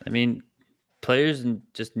 I mean, players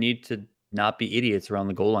just need to not be idiots around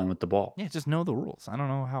the goal line with the ball. Yeah, just know the rules. I don't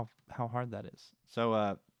know how hard that is.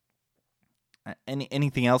 So,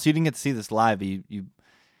 anything else? You didn't get to see this live. You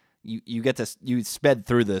sped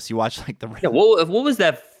through this. You watched like the. Yeah. What was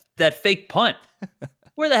that fake punt?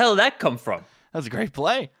 Where the hell did that come from? That was a great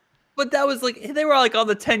play. But that was like they were like on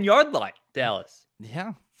the 10-yard line. Dallas.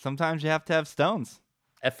 Yeah. Sometimes you have to have stones.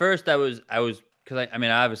 At first, I was because I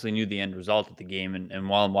obviously knew the end result of the game, and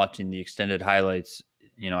while I'm watching the extended highlights,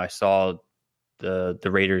 I saw the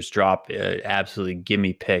Raiders drop an absolutely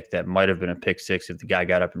gimme pick that might have been a pick six if the guy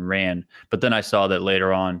got up and ran. But then I saw that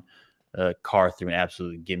later on, Carr threw an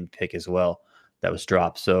absolutely gimme pick as well that was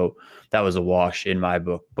dropped. So that was a wash in my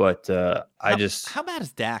book. But how bad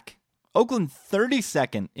is Dak? Oakland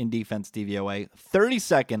 32nd in defense DVOA,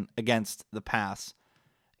 32nd against the pass.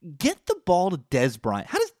 Get the ball to Dez Bryant.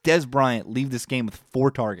 How does Dez Bryant leave this game with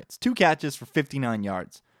 4 targets, 2 catches for 59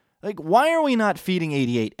 yards? Like, why are we not feeding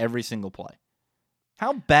 88 every single play?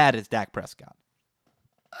 How bad is Dak Prescott?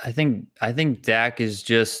 I think Dak is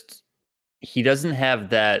just, he doesn't have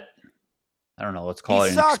that, I don't know, let's call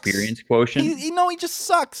it an experience quotient. He just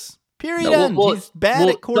sucks. Period. End. He's bad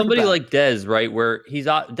at quarterback. Somebody like Dez, right, where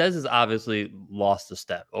Dez has obviously lost a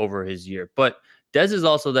step over his year, but Dez is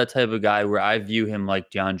also that type of guy where I view him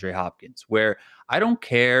like DeAndre Hopkins, where I don't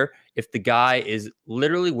care if the guy is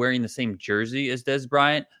literally wearing the same jersey as Dez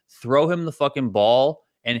Bryant, throw him the fucking ball,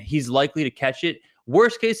 and he's likely to catch it.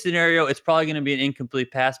 Worst case scenario, it's probably going to be an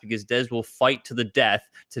incomplete pass because Dez will fight to the death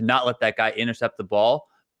to not let that guy intercept the ball.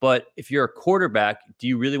 But if you're a quarterback, do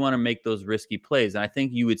you really want to make those risky plays? And I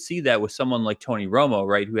think you would see that with someone like Tony Romo,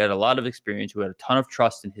 right, who had a lot of experience, who had a ton of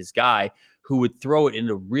trust in his guy, who would throw it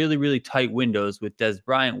into really, really tight windows with Dez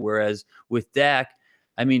Bryant. Whereas with Dak,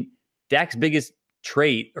 Dak's biggest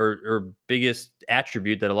trait or biggest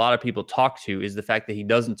attribute that a lot of people talk to is the fact that he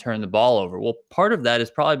doesn't turn the ball over. Well, part of that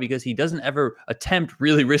is probably because he doesn't ever attempt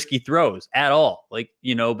really risky throws at all.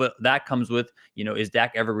 But that comes with, is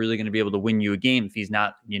Dak ever really going to be able to win you a game if he's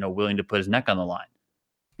not, willing to put his neck on the line?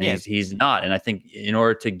 And he's not. And I think in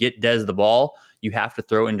order to get Dez the ball, you have to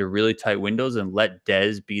throw into really tight windows and let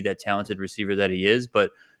Dez be that talented receiver that he is.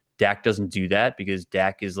 But Dak doesn't do that because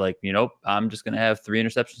Dak is like, I'm just going to have 3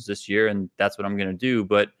 interceptions this year and that's what I'm going to do.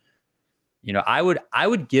 But, I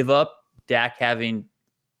would give up Dak having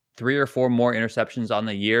 3 or 4 more interceptions on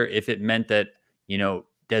the year if it meant that,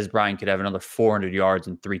 Dez Bryant could have another 400 yards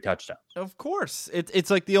and 3 touchdowns. Of course. It's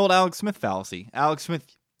like the old Alex Smith fallacy. Alex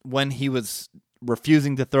Smith, when he was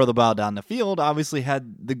refusing to throw the ball down the field, obviously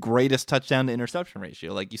had the greatest touchdown to interception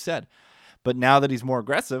ratio, like you said. But now that he's more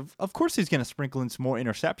aggressive, of course he's going to sprinkle in some more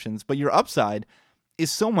interceptions, but your upside is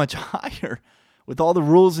so much higher with all the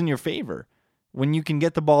rules in your favor. When you can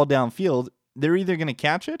get the ball downfield, they're either going to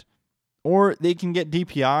catch it or they can get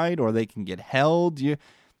DPI'd or they can get held.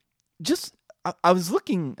 I was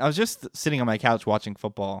just sitting on my couch watching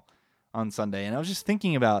football on Sunday, and I was just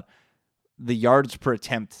thinking about the yards per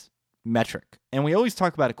attempt metric. And we always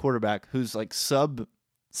talk about a quarterback who's like sub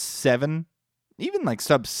 7, even like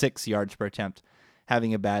sub 6 yards per attempt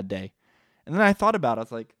having a bad day. And then I thought about it. I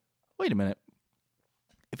was like, wait a minute.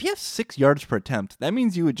 If you have 6 yards per attempt, that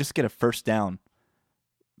means you would just get a first down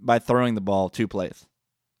by throwing the ball 2 plays.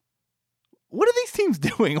 What are these teams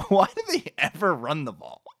doing? Why do they ever run the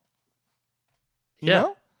ball? You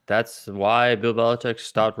know? That's why Bill Belichick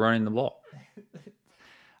stopped running the ball.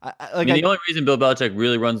 The only reason Bill Belichick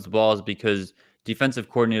really runs the ball is because defensive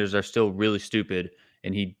coordinators are still really stupid,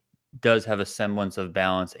 and he does have a semblance of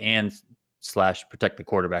balance and / protect the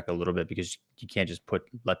quarterback a little bit, because you can't just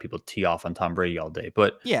let people tee off on Tom Brady all day.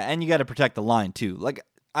 But yeah, and you got to protect the line too. Like,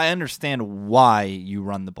 I understand why you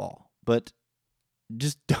run the ball, but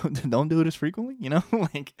just don't do it as frequently.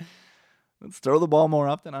 Like, let's throw the ball more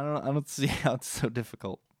often. I don't see how it's so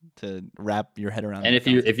difficult to wrap your head around. And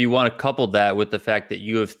if you want to couple that with the fact that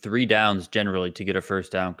you have 3 downs generally to get a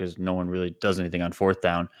first down, because no one really does anything on 4th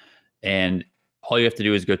down, and all you have to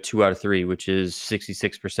do is go 2 out of 3, which is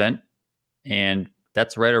 66%, and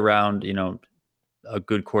that's right around a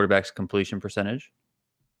good quarterback's completion percentage.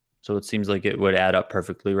 So it seems like it would add up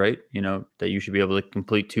perfectly, right? That you should be able to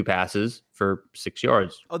complete 2 passes for 6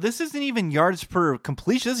 yards. Oh, this isn't even yards per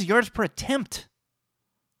completion. This is yards per attempt.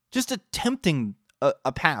 Just attempting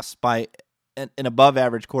a pass by an above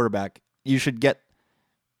average quarterback, you should get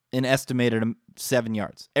an estimated 7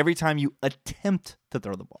 yards every time you attempt to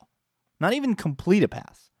throw the ball. Not even complete a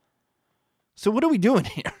pass. So what are we doing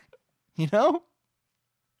here?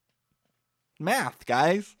 Math,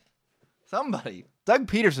 guys. Somebody. Doug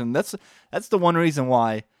Peterson, that's the one reason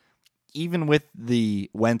why, even with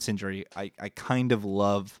the Wentz injury, I kind of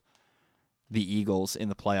love the Eagles in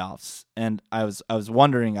the playoffs. And I was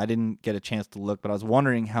wondering, I didn't get a chance to look, but I was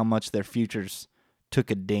wondering how much their futures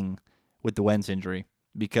took a ding with the Wentz injury,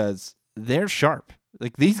 because they're sharp.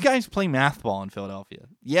 Like, these guys play math ball in Philadelphia.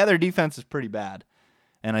 Yeah, their defense is pretty bad,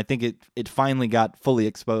 and I think it finally got fully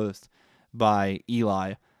exposed by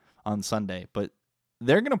Eli on Sunday, but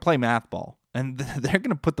they're going to play math ball, and they're going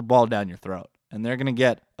to put the ball down your throat, and they're going to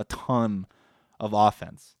get a ton of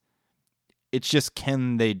offense. It's just,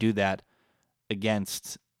 can they do that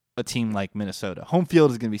against a team like Minnesota? Home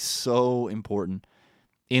field is going to be so important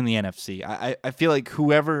in the NFC. I feel like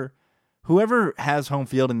whoever has home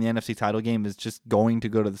field in the NFC title game is just going to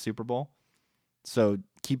go to the Super Bowl. So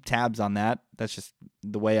keep tabs on that. That's just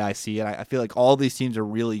the way I see it. I feel like all these teams are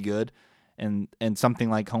really good, and something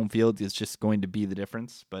like home field is just going to be the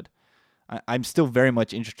difference. But I'm still very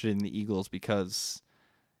much interested in the Eagles because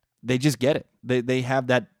they just get it. They have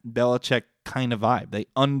that Belichick kind of vibe. They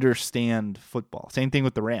understand football. Same thing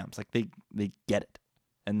with the Rams. Like, they get it.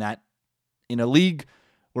 And that, in a league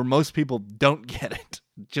where most people don't get it,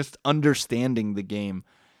 just understanding the game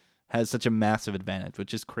has such a massive advantage,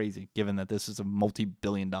 which is crazy given that this is a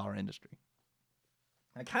multi-billion-dollar industry.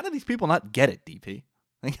 Like, how do these people not get it, DP?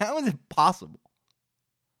 Like, how is it possible?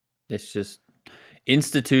 It's just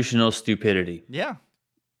institutional stupidity. Yeah.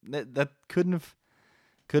 That couldn't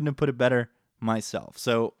have put it better myself.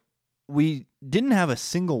 So we didn't have a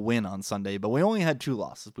single win on Sunday, but we only had 2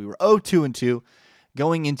 losses. We were 0-2-2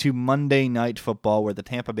 going into Monday Night Football, where the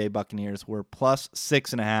Tampa Bay Buccaneers were plus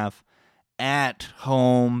 6.5 at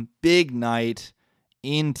home. Big night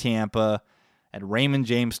in Tampa at Raymond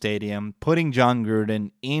James Stadium, putting John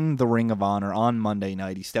Gruden in the Ring of Honor on Monday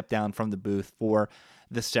night. He stepped down from the booth for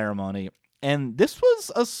the ceremony. And this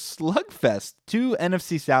was a slugfest. 2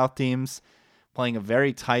 NFC South teams playing a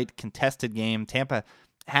very tight, contested game. Tampa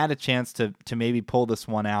had a chance to maybe pull this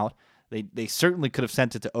one out. They certainly could have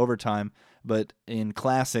sent it to overtime, but in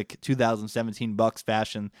classic 2017 Bucs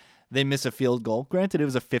fashion, they miss a field goal. Granted, it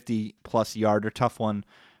was a 50-plus yarder, tough one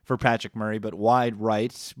for Patrick Murray, but wide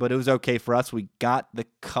right. But it was okay for us. We got the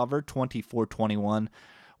cover. 24-21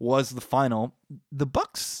 was the final. The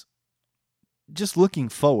Bucs, just looking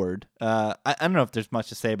forward, I don't know if there's much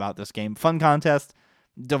to say about this game. Fun contest.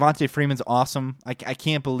 Devontae Freeman's awesome. I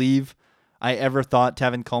can't believe I ever thought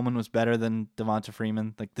Tevin Coleman was better than Devonta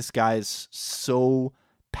Freeman. Like, this guy is so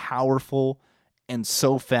powerful and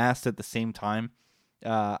so fast at the same time.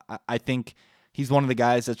 I think he's one of the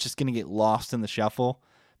guys that's just going to get lost in the shuffle,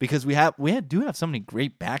 because we do have so many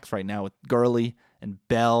great backs right now with Gurley and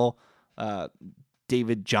Bell,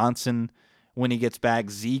 David Johnson when he gets back,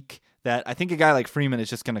 Zeke, that I think a guy like Freeman is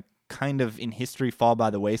just going to kind of in history fall by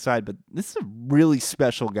the wayside. But this is a really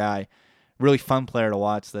special guy really fun player to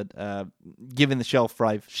watch. That given the shelf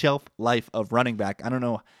life of running back, I don't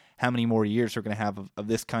know how many more years we're going to have of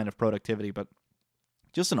this kind of productivity, but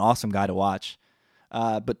just an awesome guy to watch.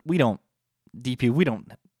 But we don't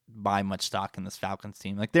buy much stock in this Falcons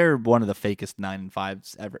team. Like, they're one of the fakest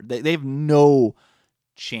 9-5s ever. They have no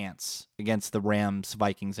chance against the Rams,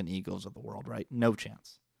 Vikings, and Eagles of the world, right? No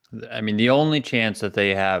chance. I mean, the only chance that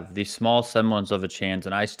they have, the small semblance of a chance,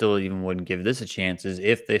 and I still even wouldn't give this a chance, is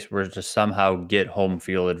if they were to somehow get home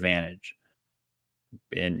field advantage.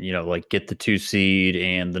 And, like, get the 2 seed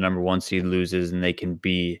and the number 1 seed loses and they can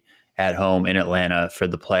be at home in Atlanta for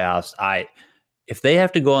the playoffs. If they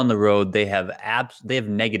have to go on the road, they have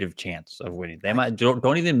negative chance of winning. They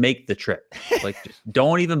don't even make the trip. Like, just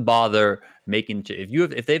don't even bother making.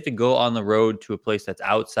 If they have to go on the road to a place that's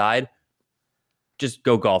outside, just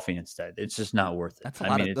go golfing instead. It's just not worth it.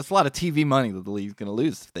 That's a lot of TV money that the league's going to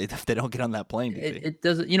lose if they don't get on that plane. It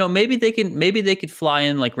doesn't. Maybe they could fly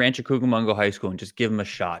in like Rancho Cucamonga High School and just give them a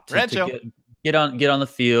shot to get on the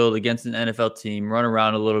field against an NFL team, run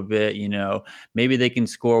around a little bit. Maybe they can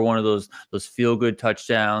score one of those feel good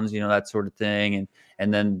touchdowns. That sort of thing,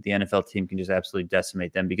 and then the NFL team can just absolutely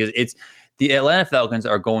decimate them, because the Atlanta Falcons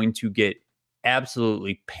are going to get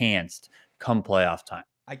absolutely pantsed come playoff time.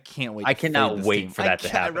 I can't wait. I cannot wait for that to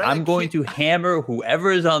happen. I'm going to hammer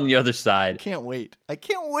whoever is on the other side. I can't wait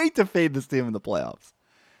to fade this team in the playoffs.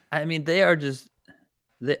 I mean, they are just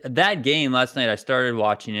that game last night. I started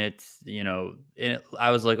watching it, and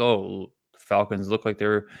I was like, oh, the Falcons look like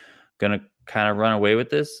they're going to kind of run away with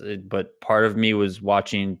this. But part of me was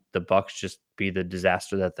watching the Bucs just be the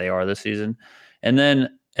disaster that they are this season. And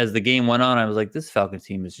then as the game went on, I was like, this Falcons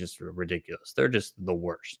team is just ridiculous. They're just the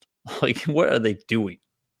worst. Like, what are they doing?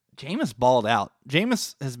 Jameis balled out.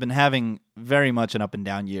 Jameis has been having very much an up and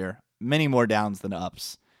down year, many more downs than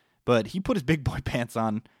ups. But he put his big boy pants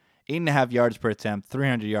on, 8.5 yards per attempt,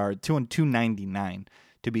 300 yards, 299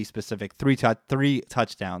 to be specific, three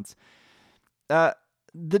touchdowns. The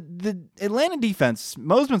Atlanta defense,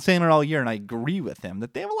 Mo's been saying it all year, and I agree with him,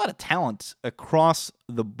 that they have a lot of talent across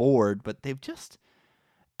the board, but they've just,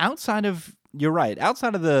 outside of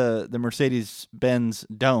the Mercedes-Benz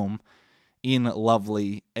Dome in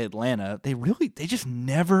lovely Atlanta, they just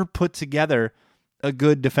never put together a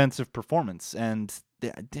good defensive performance, and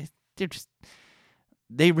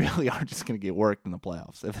they really are just going to get worked in the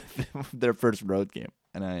playoffs their first road game,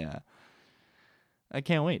 and I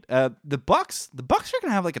can't wait. The Bucs are going to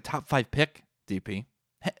have like a top 5 pick. DP,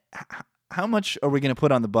 how much are we going to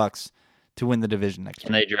put on the Bucs to win the division next year?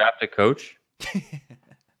 Can they draft a coach?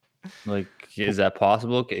 Like, is that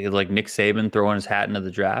possible? Like Nick Saban throwing his hat into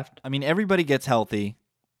the draft? I mean, everybody gets healthy,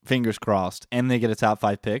 fingers crossed, and they get a top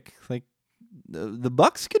 5 pick. Like, the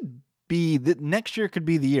Bucs could be next year could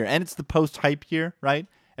be the year, and it's the post-hype year, right?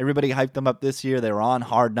 Everybody hyped them up this year. They were on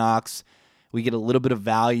Hard Knocks. We get a little bit of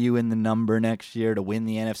value in the number next year to win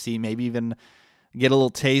the NFC, maybe even get a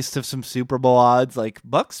little taste of some Super Bowl odds. Like,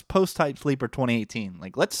 Bucs post-hype sleeper 2018.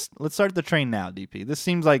 Like, let's start the train now, DP. This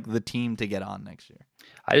seems like the team to get on next year.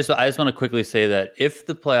 I just want to quickly say that if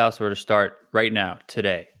the playoffs were to start right now,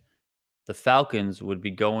 today, the Falcons would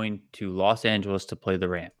be going to Los Angeles to play the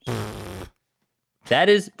Rams. That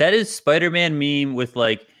is Spider-Man meme with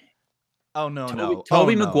like, oh no,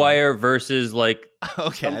 Tobey Maguire versus like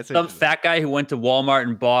some fat guy who went to Walmart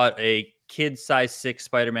and bought a kid size 6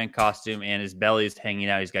 Spider-Man costume, and his belly is hanging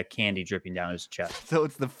out. He's got candy dripping down his chest. So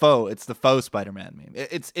it's the faux Spider-Man meme.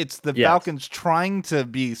 It's the Falcons trying to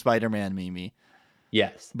be Spider-Man meme.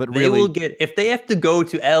 Yes, but they will get, if they have to go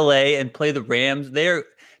to LA and play the Rams.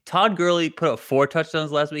 Todd Gurley put up 4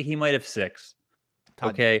 touchdowns last week. He might have 6.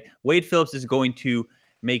 Okay, Wade Phillips is going to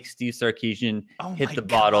make Steve Sarkisian hit the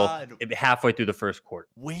bottle halfway through the first quarter.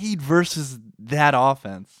 Wade versus that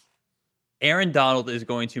offense. Aaron Donald is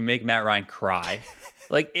going to make Matt Ryan cry.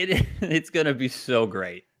 Like, it's going to be so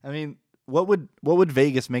great. I mean, what would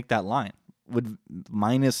Vegas make that line? Would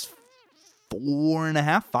minus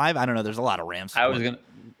 4.5, 5? I don't know. There's a lot of Rams.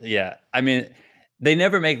 I mean, they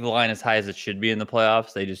never make the line as high as it should be in the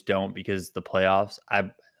playoffs. They just don't, because the playoffs.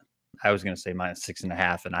 I was going to say minus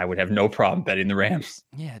 6.5, and I would have no problem betting the Rams.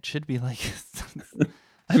 Yeah, it should be like.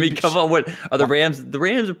 I mean, come on. What are the Rams? The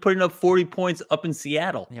Rams are putting up 40 points up in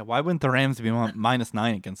Seattle. Yeah, why wouldn't the Rams be minus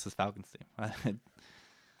 9 against this Falcons team?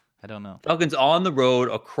 I don't know. Falcons on the road,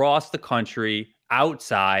 across the country,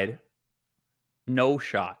 outside, no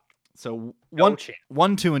shot. So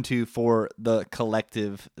 1-2-2 for the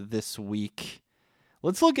collective this week.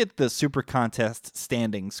 Let's look at the Super Contest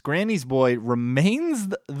standings. Granny's boy remains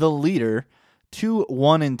the leader,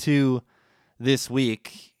 2-1-2 this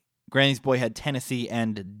week. Granny's Boy had Tennessee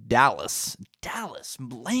and Dallas. Dallas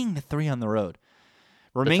laying the 3 on the road.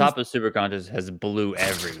 The top of Super Contest has blue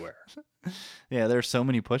everywhere. Yeah, there are so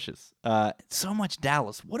many pushes. So much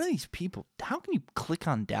Dallas. What are these people? How can you click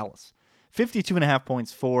on Dallas? 52.5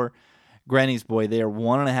 points for Granny's Boy. They are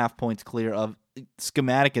 1.5 points clear of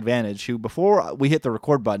Schematic Advantage, who before we hit the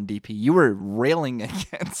record button, DP, you were railing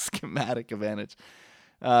against Schematic Advantage.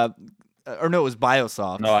 Or no, it was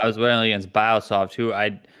Biosoft. No, I was railing against Biosoft, who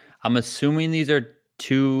I'm assuming these are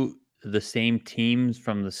the same teams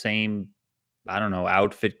from the same, I don't know,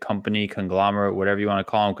 outfit company, conglomerate, whatever you want to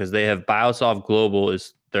call them, because they have Biosoft Global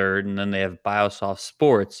is 3rd, and then they have Biosoft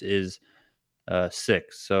Sports is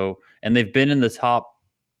 6th. So, and they've been in the top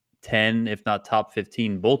 10, if not top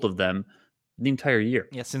 15, both of them, the entire year.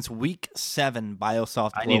 Yeah, since week 7,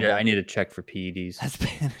 Biosoft Global. I need to check for PEDs. Has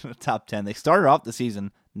been in the top 10. They started off the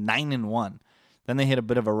season 9-1. Then they hit a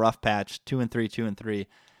bit of a rough patch, 2-3, 2-3,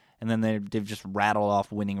 and then they've just rattled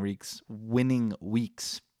off winning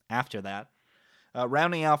weeks after that.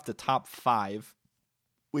 Rounding off the top 5,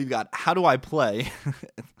 we've got How Do I Play?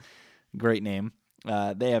 Great name.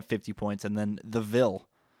 They have 50 points, and then The Ville.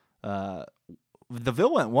 The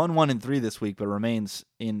Ville went 1-1-3 this week, but remains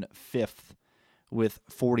in 5th with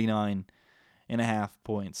 49.5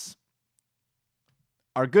 points.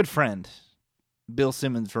 Our good friend, Bill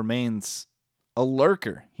Simmons, remains a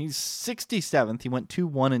lurker. He's 67th. He went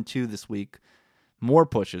 2-1-2 this week. More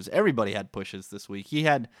pushes. Everybody had pushes this week. He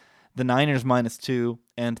had the Niners -2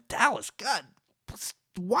 and Dallas. God,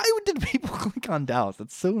 why did people click on Dallas?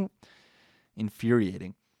 That's so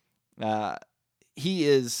infuriating. He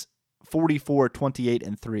is 44,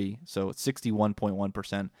 28-3, so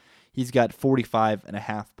 61.1%. He's got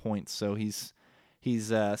 45.5 points, so he's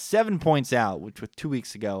 7 points out, which with 2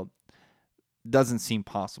 weeks ago doesn't seem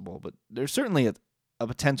possible. But there's certainly a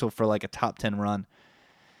potential for like a top 10 run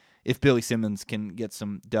if Billy Simmons can get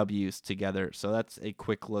some W's together. So that's a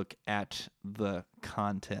quick look at the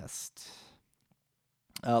contest.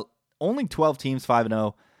 Only 12 teams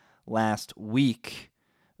 5-0 last week,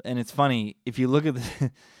 and it's funny if you look at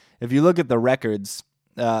the records.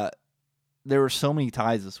 There were so many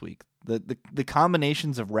ties this week. The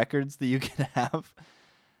combinations of records that you can have.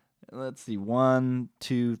 Let's see, 1,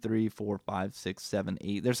 2, 3, 4, 5, 6, 7,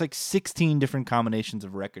 8. There's like 16 different combinations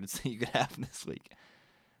of records that you could have this week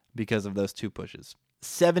because of those 2 pushes.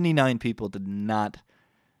 79 people did not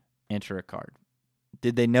enter a card.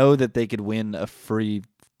 Did they know that they could win a free,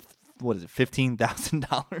 what is it,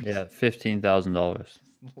 $15,000? Yeah, $15,000.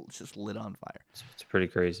 It's just lit on fire. It's pretty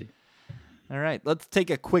crazy. All right, let's take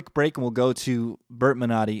a quick break and we'll go to Bert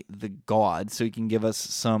Minotti, the God, so he can give us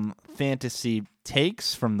some fantasy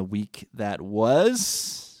takes from the week that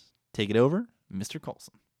was. Take it over, Mr.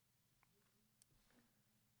 Colson.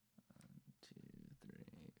 1, 2, 3,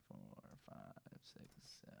 4, 5, 6,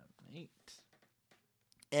 7, 8.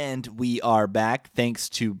 And we are back, thanks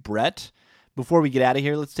to Brett. Before we get out of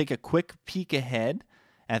here, let's take a quick peek ahead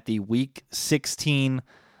at the Week 16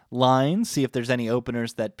 lines, see if there's any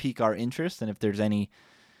openers that pique our interest, and if there's any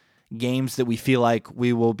games that we feel like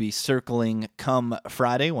we will be circling come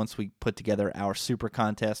Friday once we put together our Super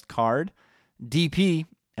Contest card. DP,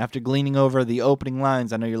 after gleaning over the opening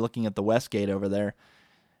lines, I know you're looking at the Westgate over there.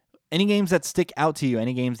 Any games that stick out to you?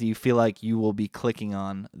 Any games that you feel like you will be clicking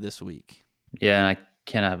on this week? Yeah, and I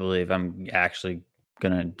cannot believe I'm actually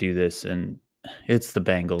going to do this, and it's the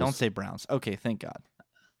Bengals. Don't say Browns. Okay, thank God.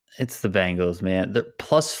 It's the Bengals, man. They're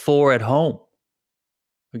 +4 at home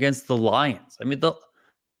against the Lions. I mean, the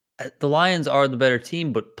Lions are the better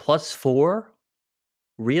team, but +4?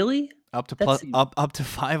 Really? Up to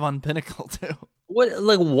 5 on Pinnacle too.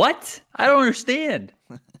 What? I don't understand.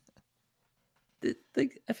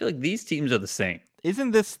 I feel like these teams are the same.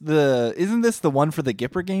 Isn't this the one for the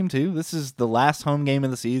Gipper game too? This is the last home game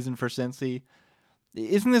of the season for Cincy.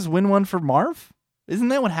 Isn't this win one for Marv? Isn't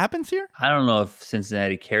that what happens here? I don't know if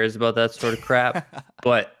Cincinnati cares about that sort of crap,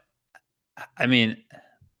 but I mean,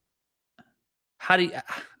 I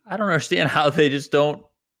don't understand how they just don't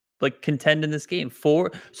contend in this game. So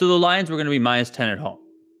the Lions were going to be -10 at home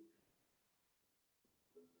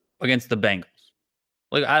against the Bengals.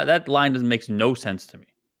 That line makes no sense to me.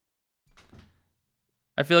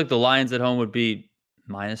 I feel like the Lions at home would be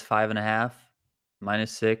 -5.5,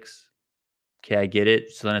 -6. Okay, I get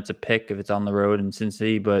it. So then it's a pick if it's on the road in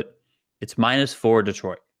Cincy, but it's -4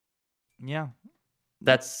 Detroit. Yeah.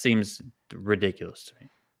 That seems ridiculous to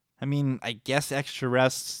me. I mean, I guess extra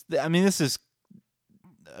rests. I mean, this is,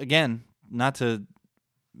 again, not to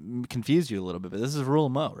confuse you a little bit, but this is rule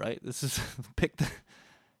of Mo, right? This is pick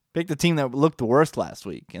the team that looked the worst last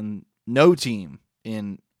week, and no team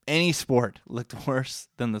in any sport looked worse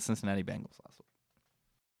than the Cincinnati Bengals last week.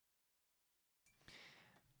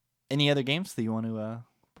 Any other games that you want to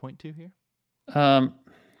point to here?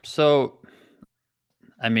 So,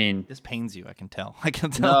 I mean, this pains you. I can tell. I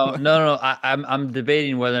can tell. No. I'm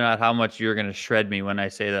debating whether or not how much you're going to shred me when I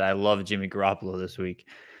say that I love Jimmy Garoppolo this week,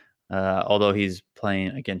 although he's playing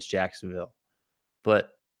against Jacksonville. But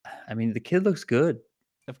I mean, the kid looks good.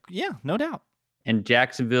 Yeah, no doubt. And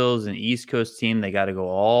Jacksonville's an East Coast team. They got to go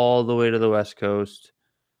all the way to the West Coast.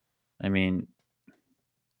 I mean,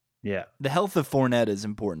 yeah. The health of Fournette is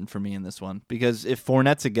important for me in this one because if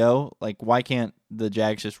Fournette's a go, like why can't the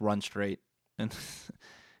Jags just run straight and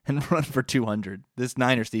run for 200? This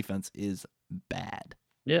Niners defense is bad.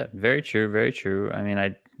 Yeah, very true, very true. I mean,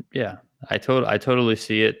 I totally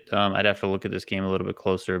see it. I'd have to look at this game a little bit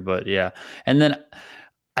closer, but yeah. And then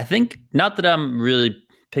I think not that I'm really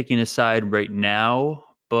picking a side right now,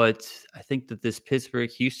 but I think that this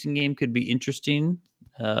Pittsburgh-Houston game could be interesting.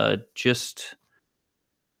 I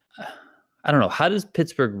don't know. How does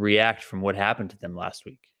Pittsburgh react from what happened to them last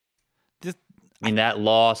week? That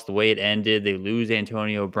loss, the way it ended, they lose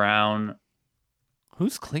Antonio Brown.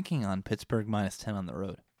 Who's clicking on Pittsburgh -10 on the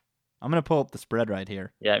road? I'm going to pull up the spread right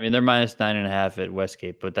here. Yeah, I mean, they're -9.5 at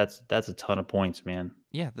Westgate, but that's a ton of points, man.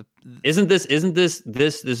 Yeah. Isn't this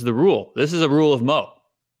the rule? This is a rule of Mo.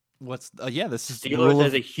 This is Steelers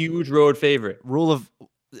as a huge road favorite.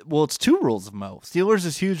 It's two rules of Mo. Steelers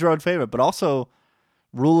is huge road favorite, but also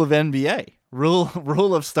rule of NBA.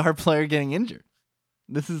 Rule of star player getting injured.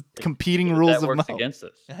 This is competing rules that of works Mo. Against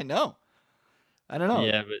us. I know. I don't know.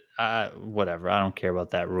 Yeah, but whatever. I don't care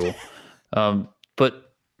about that rule.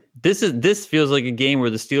 But this feels like a game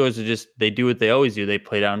where the Steelers they do what they always do. They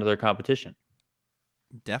play down to their competition.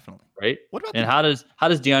 Definitely. Right? How does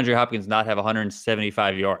DeAndre Hopkins not have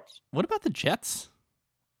 175 yards? What about the Jets?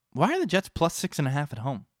 Why are the Jets +6.5 at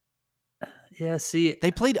home? Yeah, see,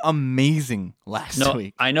 they played amazing last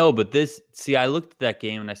week. I know, but I looked at that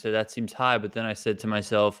game and I said, that seems high. But then I said to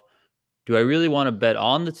myself, do I really want to bet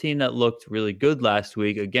on the team that looked really good last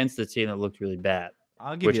week against the team that looked really bad?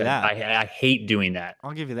 I'll give you that. I hate doing that.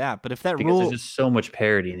 I'll give you that. But if that because there's just so much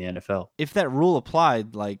parity in the NFL. If that rule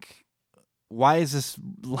applied, like, why is this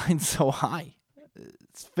line so high?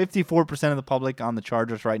 It's 54% of the public on the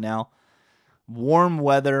Chargers right now. Warm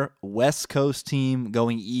weather, West Coast team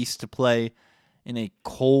going east to play in a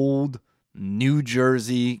cold New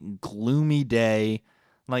Jersey, gloomy day.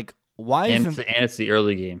 Like, why isn't it's the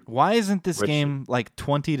early game? Why isn't this game like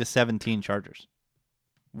 20-17 Chargers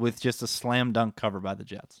with just a slam dunk cover by the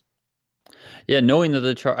Jets? Yeah, knowing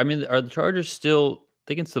that are the Chargers still?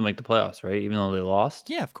 They can still make the playoffs, right? Even though they lost.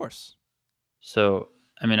 Yeah, of course. So,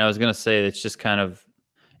 I mean, I was gonna say it's just kind of.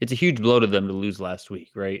 It's a huge blow to them to lose last week,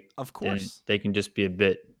 right? Of course. And they can just be a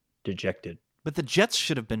bit dejected. But the Jets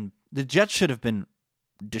should have been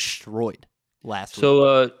destroyed last week.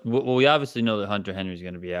 So, we obviously know that Hunter Henry's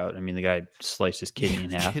going to be out. I mean, the guy sliced his kidney in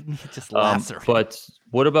half. Kidney just lacerated. But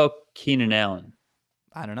what about Keenan Allen?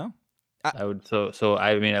 I don't know.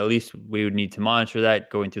 I mean, at least we would need to monitor that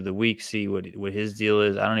going through the week, see what his deal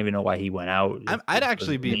is. I don't even know why he went out. I'd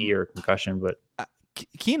actually be knee or concussion, but.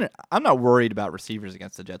 Keenan, I'm not worried about receivers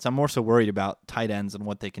against the Jets. I'm more so worried about tight ends and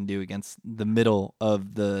what they can do against the middle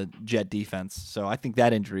of the Jet defense. So I think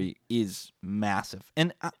that injury is massive.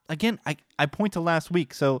 And again, I point to last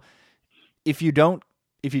week. So if you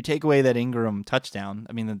take away that Ingram touchdown,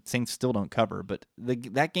 I mean, the Saints still don't cover, but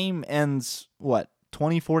that game ends,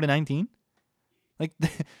 24-19? Like,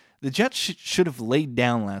 the Jets should have laid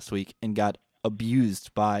down last week and got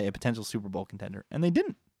abused by a potential Super Bowl contender, and they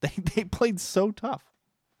didn't. They played so tough.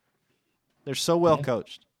 They're so well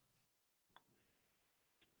coached.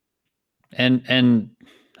 And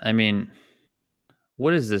I mean,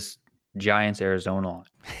 what is this Giants Arizona on?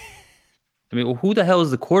 I mean, who the hell is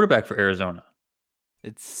the quarterback for Arizona?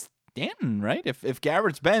 It's Stanton, right? If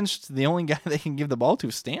Garrett's benched, the only guy they can give the ball to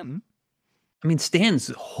is Stanton. I mean, Stanton's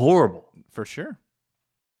horrible. For sure.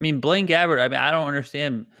 I mean, Blaine Gabbert, I mean, I don't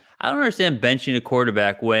understand benching a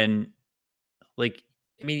quarterback when, like,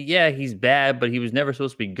 I mean, yeah, he's bad, but he was never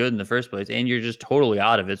supposed to be good in the first place, and you're just totally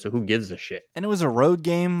out of it, so who gives a shit? And it was a road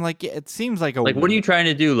game. Like, it seems like what are you trying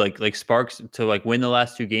to do? Like Sparks to, like, win the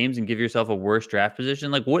last two games and give yourself a worse draft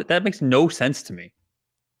position? Like, what? That makes no sense to me.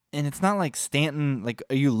 And it's not like Stanton, like,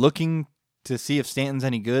 are you looking to see if Stanton's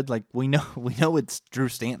any good? Like, we know it's Drew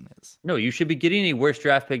Stanton is. No, you should be getting a worse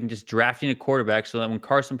draft pick and just drafting a quarterback so that when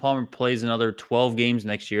Carson Palmer plays another 12 games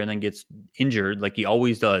next year and then gets injured like he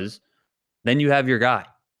always does, then you have your guy.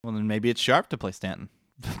 Well, then maybe it's sharp to play Stanton.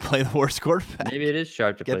 Play the worst quarterback. Maybe it is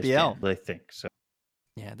sharp to get play the Stanton, L. I think so.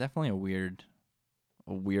 Yeah, definitely a weird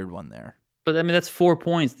one there. But I mean, that's 4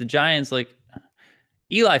 points. The Giants, like,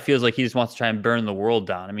 Eli feels like he just wants to try and burn the world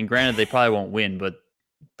down. I mean, granted, they probably won't win, but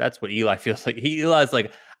that's what Eli feels like. Eli's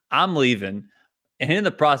like, I'm leaving, and in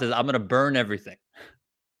the process, I'm going to burn everything.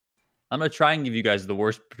 I'm going to try and give you guys the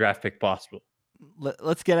worst draft pick possible.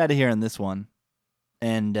 Let's get out of here on this one.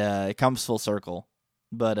 And it comes full circle.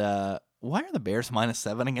 But why are the Bears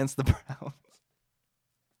 -7 against the Browns?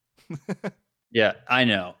 Yeah, I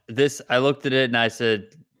know. I looked at it and I said,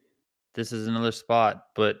 this is another spot,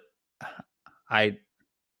 but I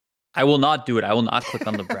will not do it. I will not click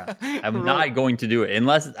on the Browns. I'm not going to do it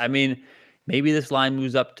unless, I mean, maybe this line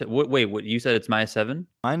moves up to wait, what you said? It's -7?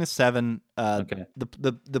 -7. Okay.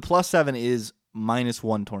 The +7 is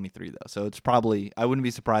 -123 though, so it's probably, I wouldn't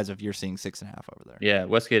be surprised if you're seeing 6.5 over there. Yeah,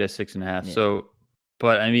 Westgate has 6.5. Yeah. So,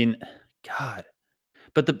 but I mean, God,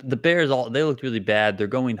 but the Bears they looked really bad. They're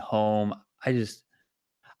going home.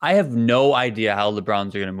 I have no idea how the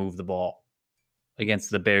Browns are going to move the ball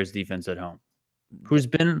against the Bears defense at home, who's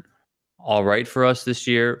been all right for us this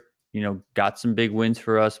year. You know, got some big wins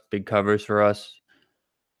for us, big covers for us,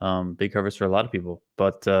 big covers for a lot of people.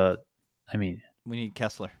 But I mean, we need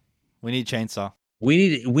Kessler. We need Chainsaw.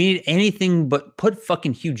 We need anything but put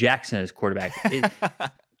fucking Hugh Jackson as quarterback.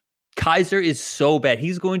 Kaiser is so bad.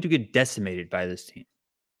 He's going to get decimated by this team.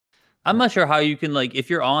 I'm not sure how you can, like, if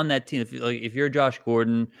you're on that team, if you're Josh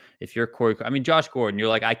Gordon, if you're Corey, I mean, Josh Gordon, you're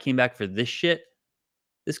like, I came back for this shit.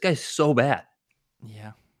 This guy's so bad.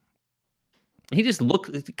 Yeah.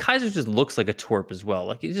 Kaiser just looks like a twerp as well.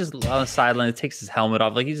 Like, he's just on the sideline, he takes his helmet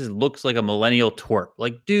off. Like, he just looks like a millennial twerp.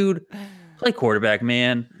 Like, dude, play quarterback,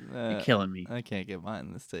 man. You're killing me. I can't get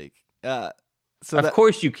behind this take. Of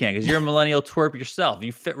course you can, because you're a millennial twerp yourself.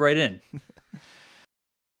 You fit right in.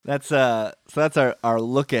 That's our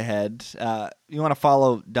look ahead. You want to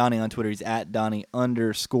follow Donnie on Twitter? He's at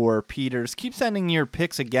Donnie_Peters. Keep sending your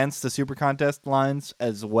picks against the Super Contest lines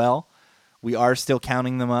as well. We are still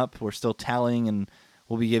counting them up. We're still tallying, and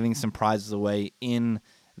we'll be giving some prizes away in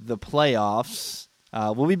the playoffs.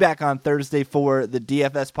 We'll be back on Thursday for the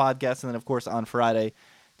DFS podcast, and then, of course, on Friday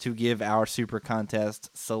to give our Super Contest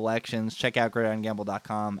selections. Check out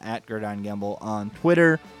gridirongamble.com, at gridirongamble on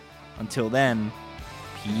Twitter. Until then,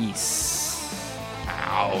 peace.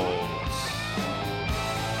 Ow.